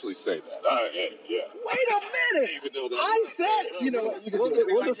officially say that. Wait a minute. I said,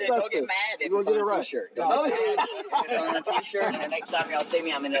 we'll discuss this. Don't get mad if it's on a t-shirt. It's on a t-shirt, and the next time y'all see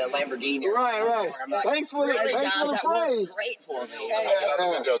me, I'm in a Lamborghini. Right. Like, thanks for the praise. Great for me.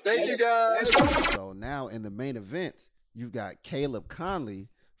 Thank you, guys. So now in the main event, you've got Caleb Conley,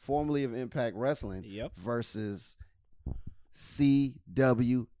 formerly of Impact Wrestling, versus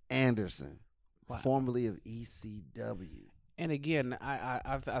C.W. Anderson, formerly of ECW. And again,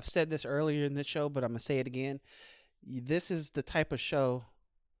 I've said this earlier in this show, but I'm gonna say it again. This is the type of show,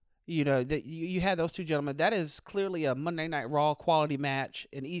 that you had those two gentlemen. That is clearly a Monday Night Raw quality match,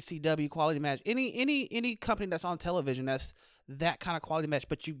 an ECW quality match. Any company that's on television, that's that kind of quality match.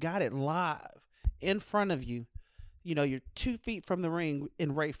 But you got it live in front of you. You're 2 feet from the ring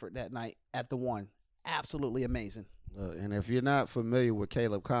in Rayford that night at the One. Absolutely amazing. And if you're not familiar with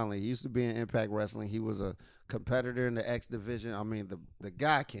Caleb Conley, he used to be in Impact Wrestling. He was a competitor in the X Division. I mean, the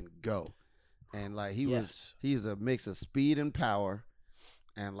guy can go. And he's a mix of speed and power.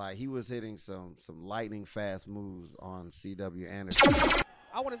 And he was hitting some lightning fast moves on C.W. Anderson.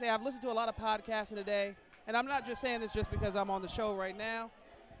 I want to say I've listened to a lot of podcasting today, and I'm not just saying this just because I'm on the show right now.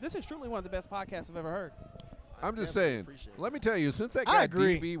 This is truly one of the best podcasts I've ever heard. I'm just saying. Let me tell you, since that guy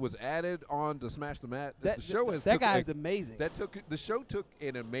DB was added on to Smash the Mat, the show has that guy is amazing. The show took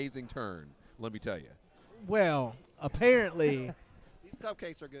an amazing turn. Let me tell you. Well, apparently. These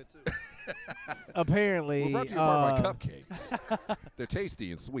cupcakes are good too. Apparently, we're brought to you by cupcakes. They're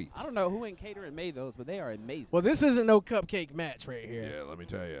tasty and sweet. I don't know who in catering made those, but they are amazing. Well, this isn't no cupcake match right here. Yeah, let me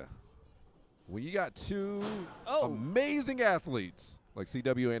tell you. When you got two amazing athletes like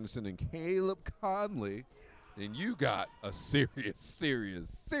C.W. Anderson and Caleb Conley, then you got a serious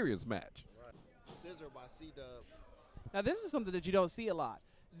match. Right. Scissor by C-Dub. Now, this is something that you don't see a lot.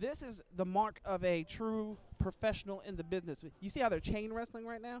 This is the mark of a true professional in the business. You see how they're chain wrestling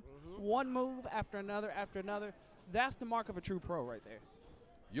right now? Mm-hmm. One move after another after another. That's the mark of a true pro right there.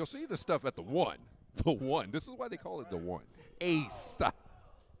 You'll see the stuff at the one. The one. This is why they call it the one. Ace.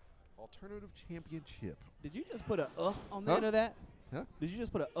 Alternative Championship. Did you just put a on the end of that? Huh? Did you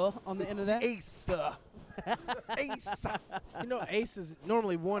just put a on the end of that? Ace. Ace. You know, Ace is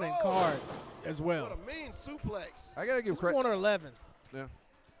normally won in cards as well. What a mean suplex. I got to give credit. 1 or 11. Yeah.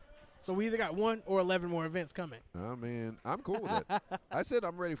 So we either got 1 or 11 more events coming. Oh, man. I'm cool with it. I said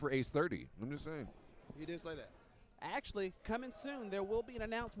I'm ready for Ace 30. I'm just saying. You did say that. Actually, coming soon, there will be an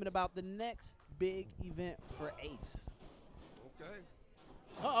announcement about the next big event for Ace. Okay.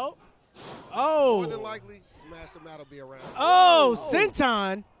 Uh-oh. Oh. More than likely, Smash the Mat will be around. Oh,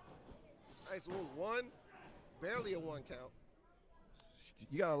 Senton. Nice one. Barely a 1 count.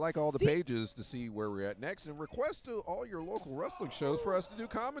 You got to like all the pages to see where we're at next and request to all your local wrestling shows for us to do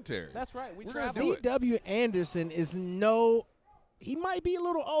commentary. That's right. We're going to do it. C.W. Anderson is he might be a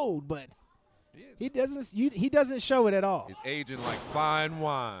little old, but he doesn't show it at all. It's aging like fine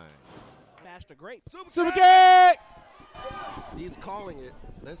wine. Master Grape. Super kick! He's calling it.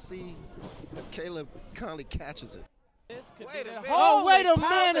 Let's see if Caleb Conley catches it. Wait a minute. Oh, wait a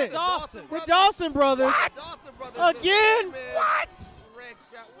minute. The Dawson brothers. What? Dawson brothers again? What?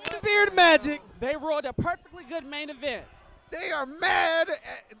 The Beard Magic. They rolled a perfectly good main event. They are mad.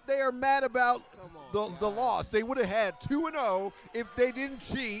 They are mad about the loss. They would have had 2-0 if they didn't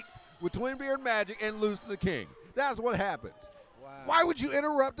cheat with Twin Beard Magic and lose to the King. That's what happens. Wow. Why would you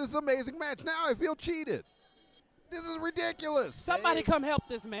interrupt this amazing match? Now I feel cheated. This is ridiculous. Somebody come help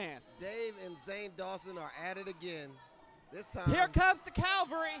this man. Dave and Zane Dawson are at it again. This time. Here comes the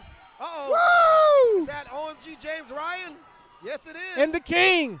cavalry. Uh-oh. Woo! Is that OMG James Ryan? Yes, it is. And the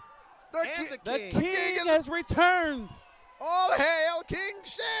King. The King has returned. All hail King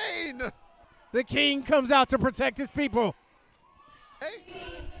Shane. The King comes out to protect his people. Has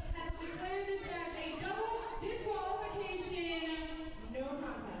declared this match a double disqualification, no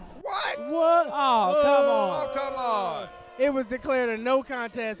contest. What? Oh, come on. Oh, come on. It was declared a no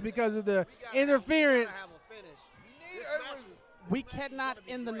contest because of the interference. We cannot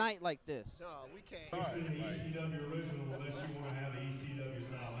end the night like this. No, we can't. It's in the ECW original unless you want to have the ECW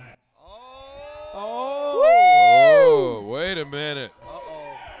style match. Oh, wait a minute.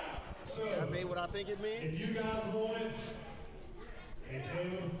 Uh-oh. So, I mean what I think it means? if you guys want it, and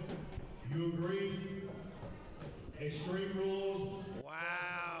Caleb, you agree, Extreme Rules.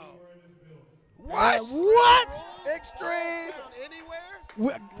 Wow. What? Extreme. Anywhere?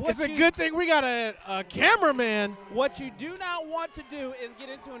 It's a good thing we got a cameraman. What you do not want to do is get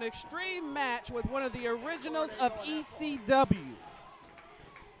into an extreme match with one of the originals of ECW.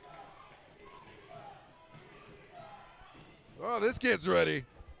 Oh, this kid's ready.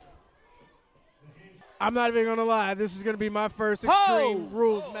 I'm not even going to lie. This is going to be my first Extreme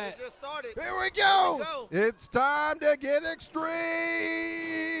Rules match. Just started. Here we go. It's time to get extreme.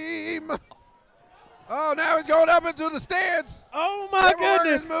 Oh, now he's going up into the stands. Oh, my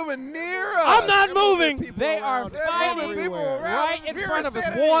goodness. Is moving near us. I'm not moving. They are fighting people around right in front of us.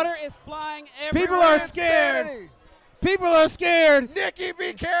 Insanity. Water is flying everywhere. People are scared. Insanity. People are scared. Nikki,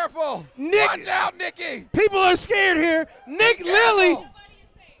 be careful. Nick, watch out, Nikki. People are scared here. Nick Lilly.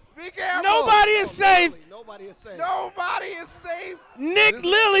 Be careful. Nobody is safe. Nobody is safe. Nobody is safe. Nick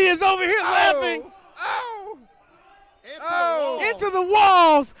Lilly is over here laughing. Into the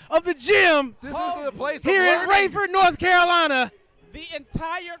walls of the gym. This is the place here in Rayford, North Carolina. The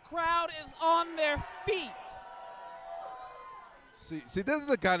entire crowd is on their feet. See, this is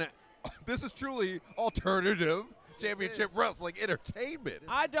the kind of, this is truly alternative championship wrestling entertainment.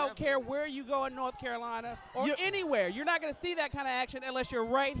 I don't care where you go in North Carolina or anywhere. You're not going to see that kind of action unless you're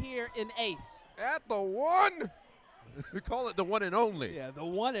right here in Ace. At the one. We call it the one and only. Yeah, the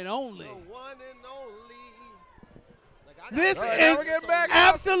one and only. The one and only. This is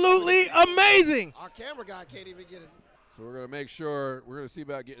absolutely amazing. Our camera guy can't even get it. So we're going to make sure, we're going to see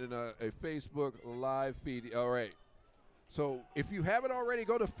about getting a Facebook live feed. All right. So if you haven't already,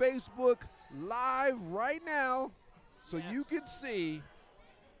 go to Facebook Live right now so you can see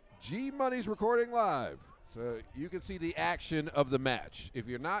G Money's recording live. So you can see the action of the match. If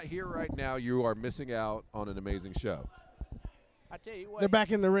you're not here right now, you are missing out on an amazing show. I tell you what, They're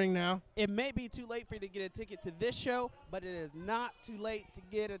back in the ring now. it may be too late for you to get a ticket to this show, but it is not too late to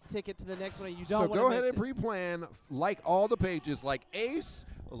get a ticket to the next one. You don't So want go to ahead miss and it. pre-plan, like all the pages, like Ace,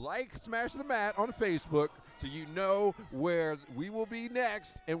 like Smash the Mat on Facebook, so you know where we will be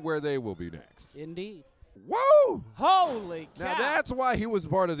next and where they will be next. Indeed. Whoa! Holy cow. Now that's why he was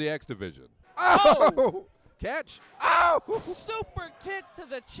part of the X Division. Oh! Catch! Oh! Super kick to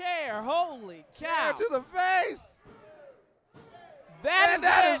the chair. Holy cow. To the face!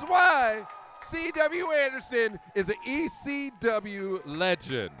 That is why C.W. Anderson is an ECW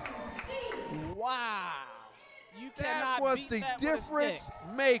legend. Wow. You That cannot was beat the that with a difference stick.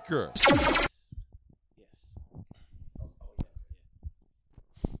 maker.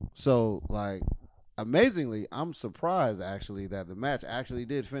 So, like, amazingly, I'm surprised actually that the match actually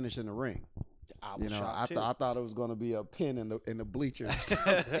did finish in the ring. I You was know, shocked, too. I thought it was going to be a pin in the bleachers.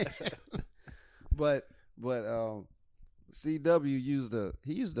 but CW used an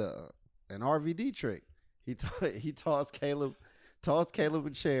RVD trick. He tossed Caleb a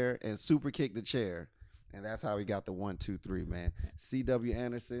chair and super kicked the chair, and that's how he got the 1, 2, 3. Man, CW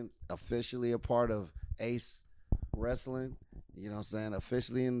Anderson officially a part of Ace Wrestling. You know what I'm saying?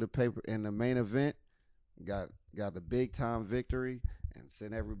 Officially in the main event, got the big time victory and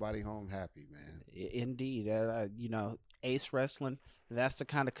sent everybody home happy, man. Indeed. You know, Ace Wrestling, that's the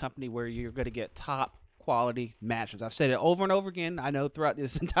kind of company where you're going to get top quality matches. I've said it over and over again, I know, throughout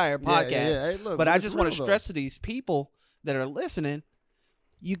this entire podcast. Yeah. Hey, look, but I it's just want real, to though. stress to these people that are listening,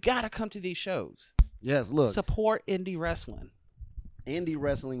 you got to come to these shows. Yes, look. Support indie wrestling. Indie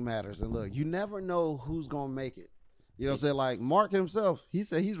wrestling matters. And look, you never know who's going to make it. You know what I'm saying? Like Mark himself, he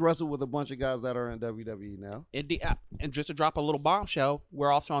said he's wrestled with a bunch of guys that are in WWE now. And just to drop a little bombshell,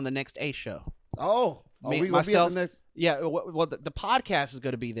 we're also on the next Ace show. Oh, Me, we gonna be at the next? Yeah, well, the podcast is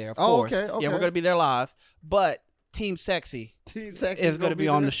going to be there, of Oh, course. okay. Yeah, we're going to be there live. But Team Sexy is going to be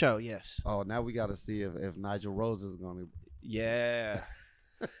on there? the show, yes. Oh, now we got to see if Nigel Rose is going to. Yeah.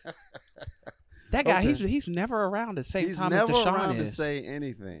 That guy, Okay. he's never around the same He's time never as Deshaun around is. to say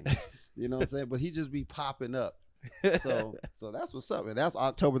anything. You know what I'm saying? But he just be popping up. So that's what's up, man. That's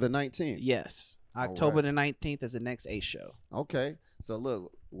October the 19th. Yes. October the 19th is the next Ace show. Okay. So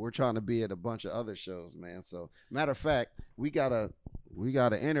look, we're trying to be at a bunch of other shows, man. So matter of fact, we got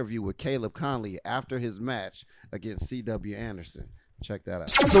an interview with Caleb Conley after his match against C.W. Anderson. Check that out.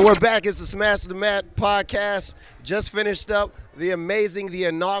 So we're back. It's the Smash the Mat podcast. Just finished up the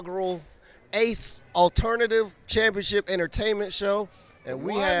inaugural Ace Alternative Championship Entertainment Show. And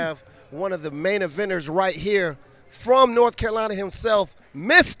we have one of the main eventers right here from North Carolina himself,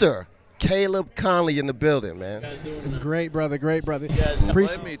 Mr. Caleb Conley in the building, man. Great brother, great brother.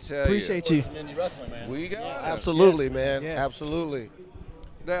 Let me tell appreciate you. you. Indie wrestling, man. We got Absolutely, man. Yes. Absolutely.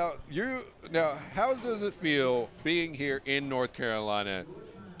 Now, how does it feel being here in North Carolina,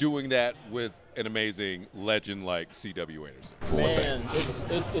 doing that with an amazing legend like C.W. Anderson? For one Man,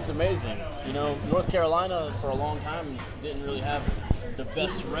 thing. it's amazing. You know, North Carolina for a long time didn't really have the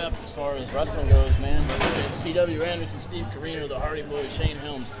best rep as far as wrestling goes, man. But look at C.W. Anderson, Steve Carino, the Hardy Boys, Shane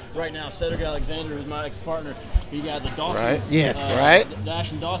Helms. Right now, Cedric Alexander, who's my ex-partner. You got the Dawsons. Right. Yes. Right.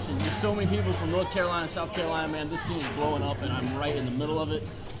 Dash and Dawson. There's so many people from North Carolina, South Carolina, man. This scene is blowing up, and I'm right in the middle of it.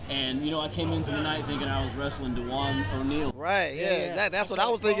 And, you know, I came into the night thinking I was wrestling Dewan O'Neal. Right, yeah. That's what I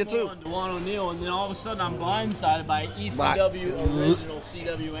was thinking, too. Dewan O'Neal, and then all of a sudden I'm blindsided by ECW original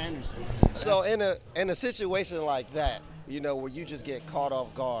C.W. Anderson. So in a situation like that, you know, where you just get caught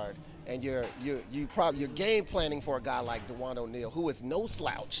off guard and you're game planning for a guy like Dewan O'Neal, who is no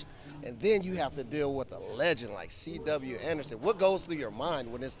slouch, and then you have to deal with a legend like C.W. Anderson. What goes through your mind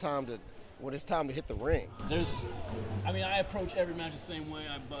when it's time to hit the ring? I approach every match the same way.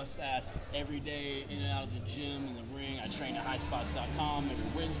 I bust ass every day in and out of the gym, in the ring. I train at highspots.com every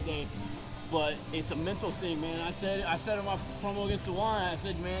Wednesday. But it's a mental thing, man. I said in my promo against Dewan, I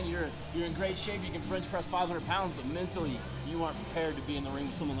said, man, you're in great shape. You can bench press 500 pounds, but mentally you aren't prepared to be in the ring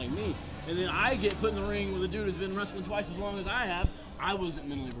with someone like me. And then I get put in the ring with a dude who's been wrestling twice as long as I have. I wasn't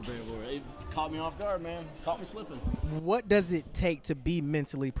mentally prepared for it. It caught me off guard, man. Caught me slipping. What does it take to be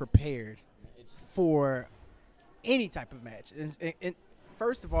mentally prepared for any type of match? And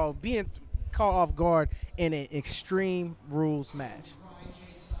first of all, being caught off guard in an Extreme Rules match.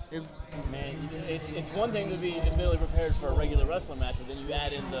 Man, it's one thing to be just mentally prepared for a regular wrestling match, but then you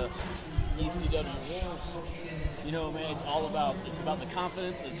add in the ECW rules. You know, man, it's about the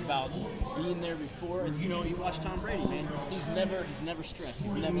confidence. It's about being there before. It's, you know, you watch Tom Brady, man. He's never stressed.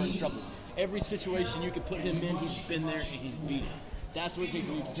 He's never in trouble. Every situation you could put him in, he's been there and he's beat it. That's what it takes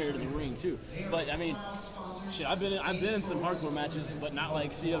to be prepared in the ring too. But I mean, shit, I've been in some hardcore matches, but not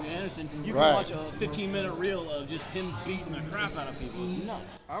like C.W. Anderson. You can watch a 15-minute reel of just him beating the crap out of people. It's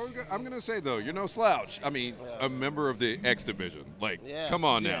nuts. I'm gonna say though, you're no slouch. I mean, a member of the X Division. Like, come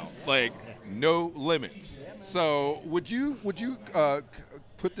on now. Like, no limits. So, would you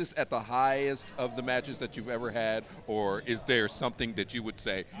put this at the highest of the matches that you've ever had, or is there something that you would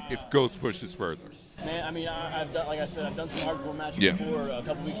say if Ghost pushes further? Man, I mean, I've done, like I said, I've done some hardcore matches before. A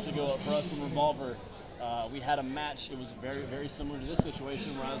couple weeks ago at Pro Wrestling Revolver, we had a match. It was very, very similar to this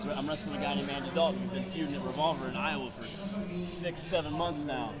situation where I'm wrestling a guy named Andy Dalton. We've been feuding at Revolver in Iowa for 6-7 months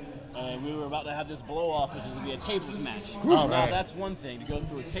now. And we were about to have this blow-off, which is going to be a tables match. Now, that's one thing, to go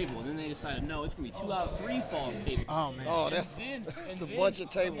through a table. And then they decided, no, it's going to be 2 out of 3 falls tables. Oh, man. Oh, that's a bunch of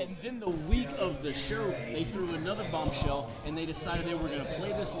tables. And then the week of the show, they threw another bombshell, and they decided they were going to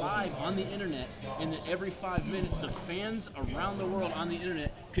play this live on the internet, and that every 5 minutes, the fans around the world on the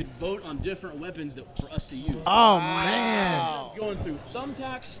internet could vote on different weapons for us to use. Oh, man. Going through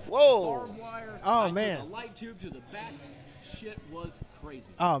thumbtacks, barbed wire, man. the light tube to the back. Shit was crazy.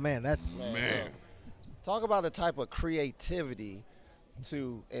 Oh, man, that's... Man. Talk about the type of creativity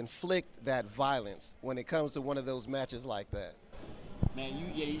to inflict that violence when it comes to one of those matches like that. Man,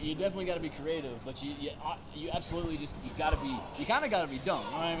 you definitely got to be creative, but you absolutely just, you kind of got to be dumb.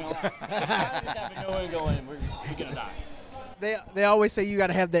 You know what I mean? Like, you kinda just have to go in and go in, we're going to die. They always say you got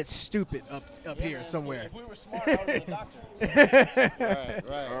to have that stupid up here somewhere. If we were smart, I would have been a doctor.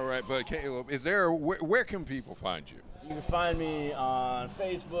 Right. All right, but Caleb, is there where can people find you? You can find me on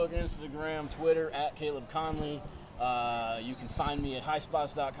Facebook, Instagram, Twitter, at Caleb Conley. You can find me at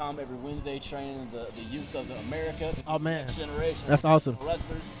highspots.com every Wednesday training the youth of America. Oh, man. Next generation. That's awesome.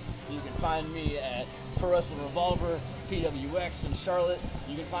 Wrestlers. You can find me at Pro Wrestling Revolver, PWX in Charlotte.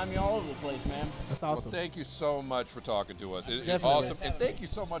 You can find me all over the place, man. That's awesome. Well, thank you so much for talking to us. It's Definitely. awesome. And thank you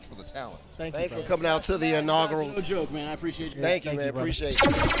so much for the talent. Thanks for coming out to the inaugural. No joke, man. I appreciate you. Thank you, man. Appreciate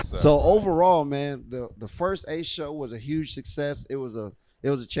it. So overall, man, the first Ace show was a huge success. It was a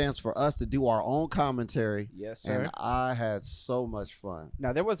chance for us to do our own commentary. Yes, sir. And I had so much fun.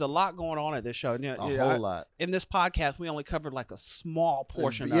 Now, there was a lot going on at this show. A whole lot. In this podcast, we only covered like a small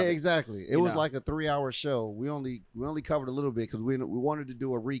portion of Yeah, it. exactly. It was like a 3-hour show. We only covered a little bit because we wanted to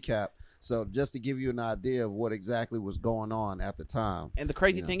do a recap. So just to give you an idea of what exactly was going on at the time. And the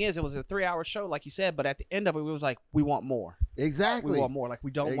crazy thing is, it was a 3-hour show, like you said, but at the end of it, we was like, we want more. Exactly. We want more. Like,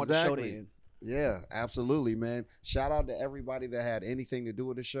 we don't want the show to end. Yeah, absolutely, man. Shout out to everybody that had anything to do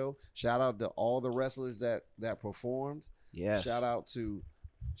with the show. Shout out to all the wrestlers that performed. Yes. Shout out to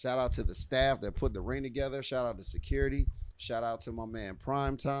the staff that put the ring together. Shout out to security. Shout out to my man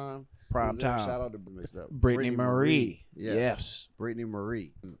Primetime. Shout out to Brittany Marie. Yes. Brittany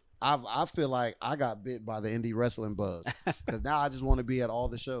Marie. I feel like I got bit by the indie wrestling bug because now I just want to be at all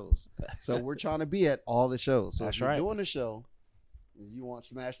the shows. So we're trying to be at all the shows. So if you're doing the show, you want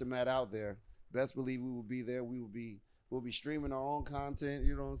Smash the Mat out there, best believe we will be there. We'll be streaming our own content.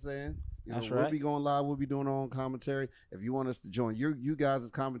 You know what I'm saying? We'll be going live. We'll be doing our own commentary. If you want us to join you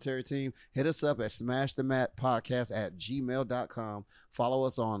guys' commentary team, hit us up at smashthematpodcast@gmail.com. Follow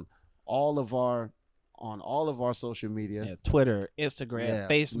us on all of our social media. Yeah, Twitter, Instagram,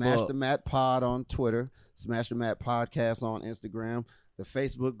 Facebook. Smash the Mat Pod on Twitter. Smash the Mat Podcast on Instagram. The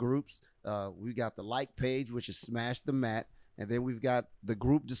Facebook groups. We got the like page, which is Smash the Mat. And then we've got the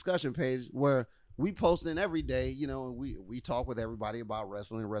group discussion page where we post in every day, and we talk with everybody about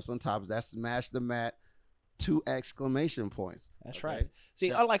wrestling topics. That's Smash the Mat, 2 exclamation points. That's right. See,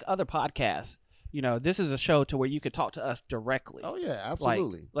 unlike other podcasts, this is a show to where you could talk to us directly. Oh, yeah,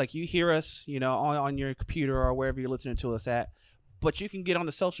 absolutely. Like you hear us, on your computer or wherever you're listening to us at, but you can get on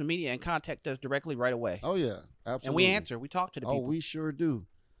the social media and contact us directly right away. Oh, yeah, absolutely. And we answer. We talk to the people. Oh, we sure do.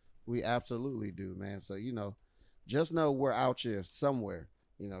 We absolutely do, man. So, just know we're out here somewhere.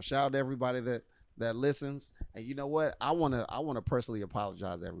 Shout out to everybody that listens. And you know what? I wanna personally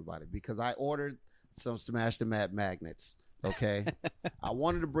apologize to everybody because I ordered some Smash the Mat magnets. Okay. I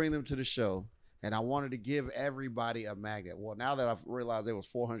wanted to bring them to the show and I wanted to give everybody a magnet. Well, now that I've realized there was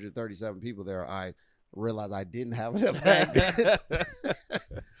 437 people there, I realized I didn't have enough magnets.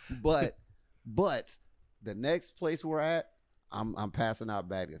 but the next place we're at, I'm passing out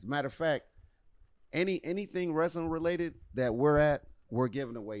magnets. Matter of fact, anything wrestling related that we're at, we're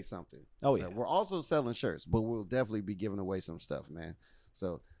giving away something. Oh yeah. We're also selling shirts, but we'll definitely be giving away some stuff, man.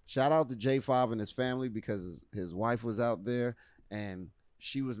 So shout out to J5 and his family because his wife was out there and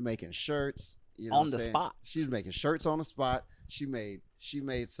she was making shirts. You know On what I'm the saying? spot. She was making shirts on the spot. She made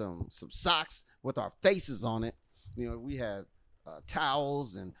some socks with our faces on it. You know, we had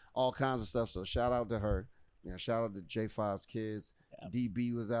towels and all kinds of stuff. So shout out to her. You know, shout out to J5's kids. Yeah.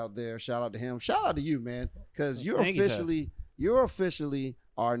 DB was out there. Shout out to him. Shout out to you, man, because you're Thank you, sir. you're officially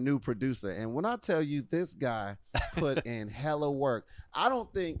our new producer. And when I tell you this guy put in hella work, I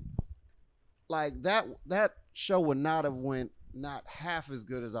don't think like that show would not have went not half as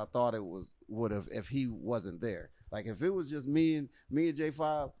good as I thought it would have if he wasn't there. Like if it was just me and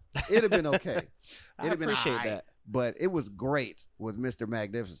J5, it'd have been okay. I appreciate that. But it was great with Mr.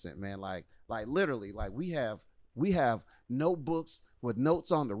 Magnificent, man. Like literally, like we have notebooks with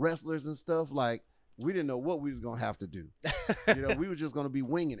notes on the wrestlers and stuff. Like we didn't know what we was gonna have to do. You know, we was just gonna be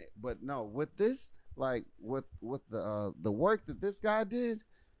winging it. But no, with this, like with the work that this guy did,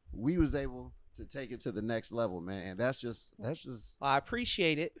 we was able to take it to the next level, man. And that's just I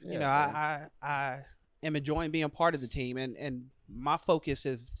appreciate it. Yeah, You know, I am enjoying being part of the team, and my focus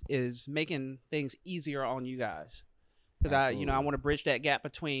is making things easier on you guys. Because I want to bridge that gap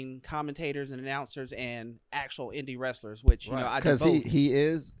between commentators and announcers and actual indie wrestlers, which you know I do because both. he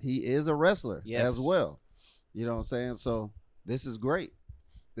is a wrestler Yes. as well. You know what I'm saying? So this is great.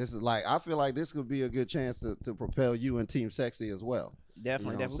 This is like I feel like this could be a good chance to propel you and Team Sexy as well. Definitely, You know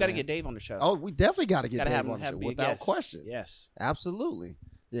what we I'm got to saying? get Dave on the show. Oh, we definitely got to get Gotta Dave have him- on the have show him be a without guest. question. Yes, absolutely.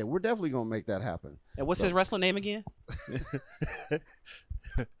 Yeah, we're definitely gonna make that happen. And what's So- his wrestling name again?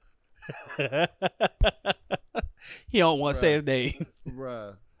 He don't want to say his name.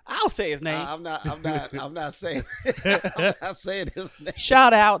 Bruh. I'll say his name. I'm not saying I'm not saying his name.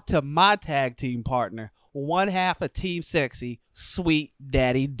 Shout out to my tag team partner, one half of Team Sexy, Sweet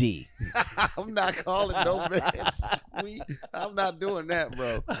Daddy D. I'm not calling no man sweet. I'm not doing that,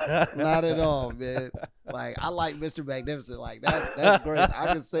 bro. Not at all, man. Like I like Mr. Magnificent. Like that's great. I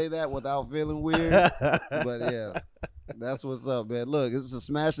can say that without feeling weird. But yeah, that's what's up, man. Look, this is a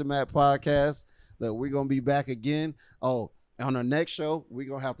Smash the Mat podcast. That we're gonna be back again. Oh, on our next show, we're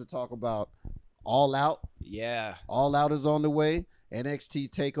gonna have to talk about All Out. Yeah. All Out is on the way. NXT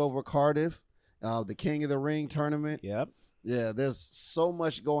TakeOver Cardiff, the King of the Ring tournament. Yep. Yeah, there's so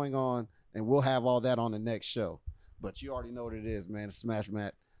much going on, and we'll have all that on the next show. But you already know what it is, man. The Smash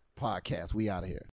Mat podcast. We out of here.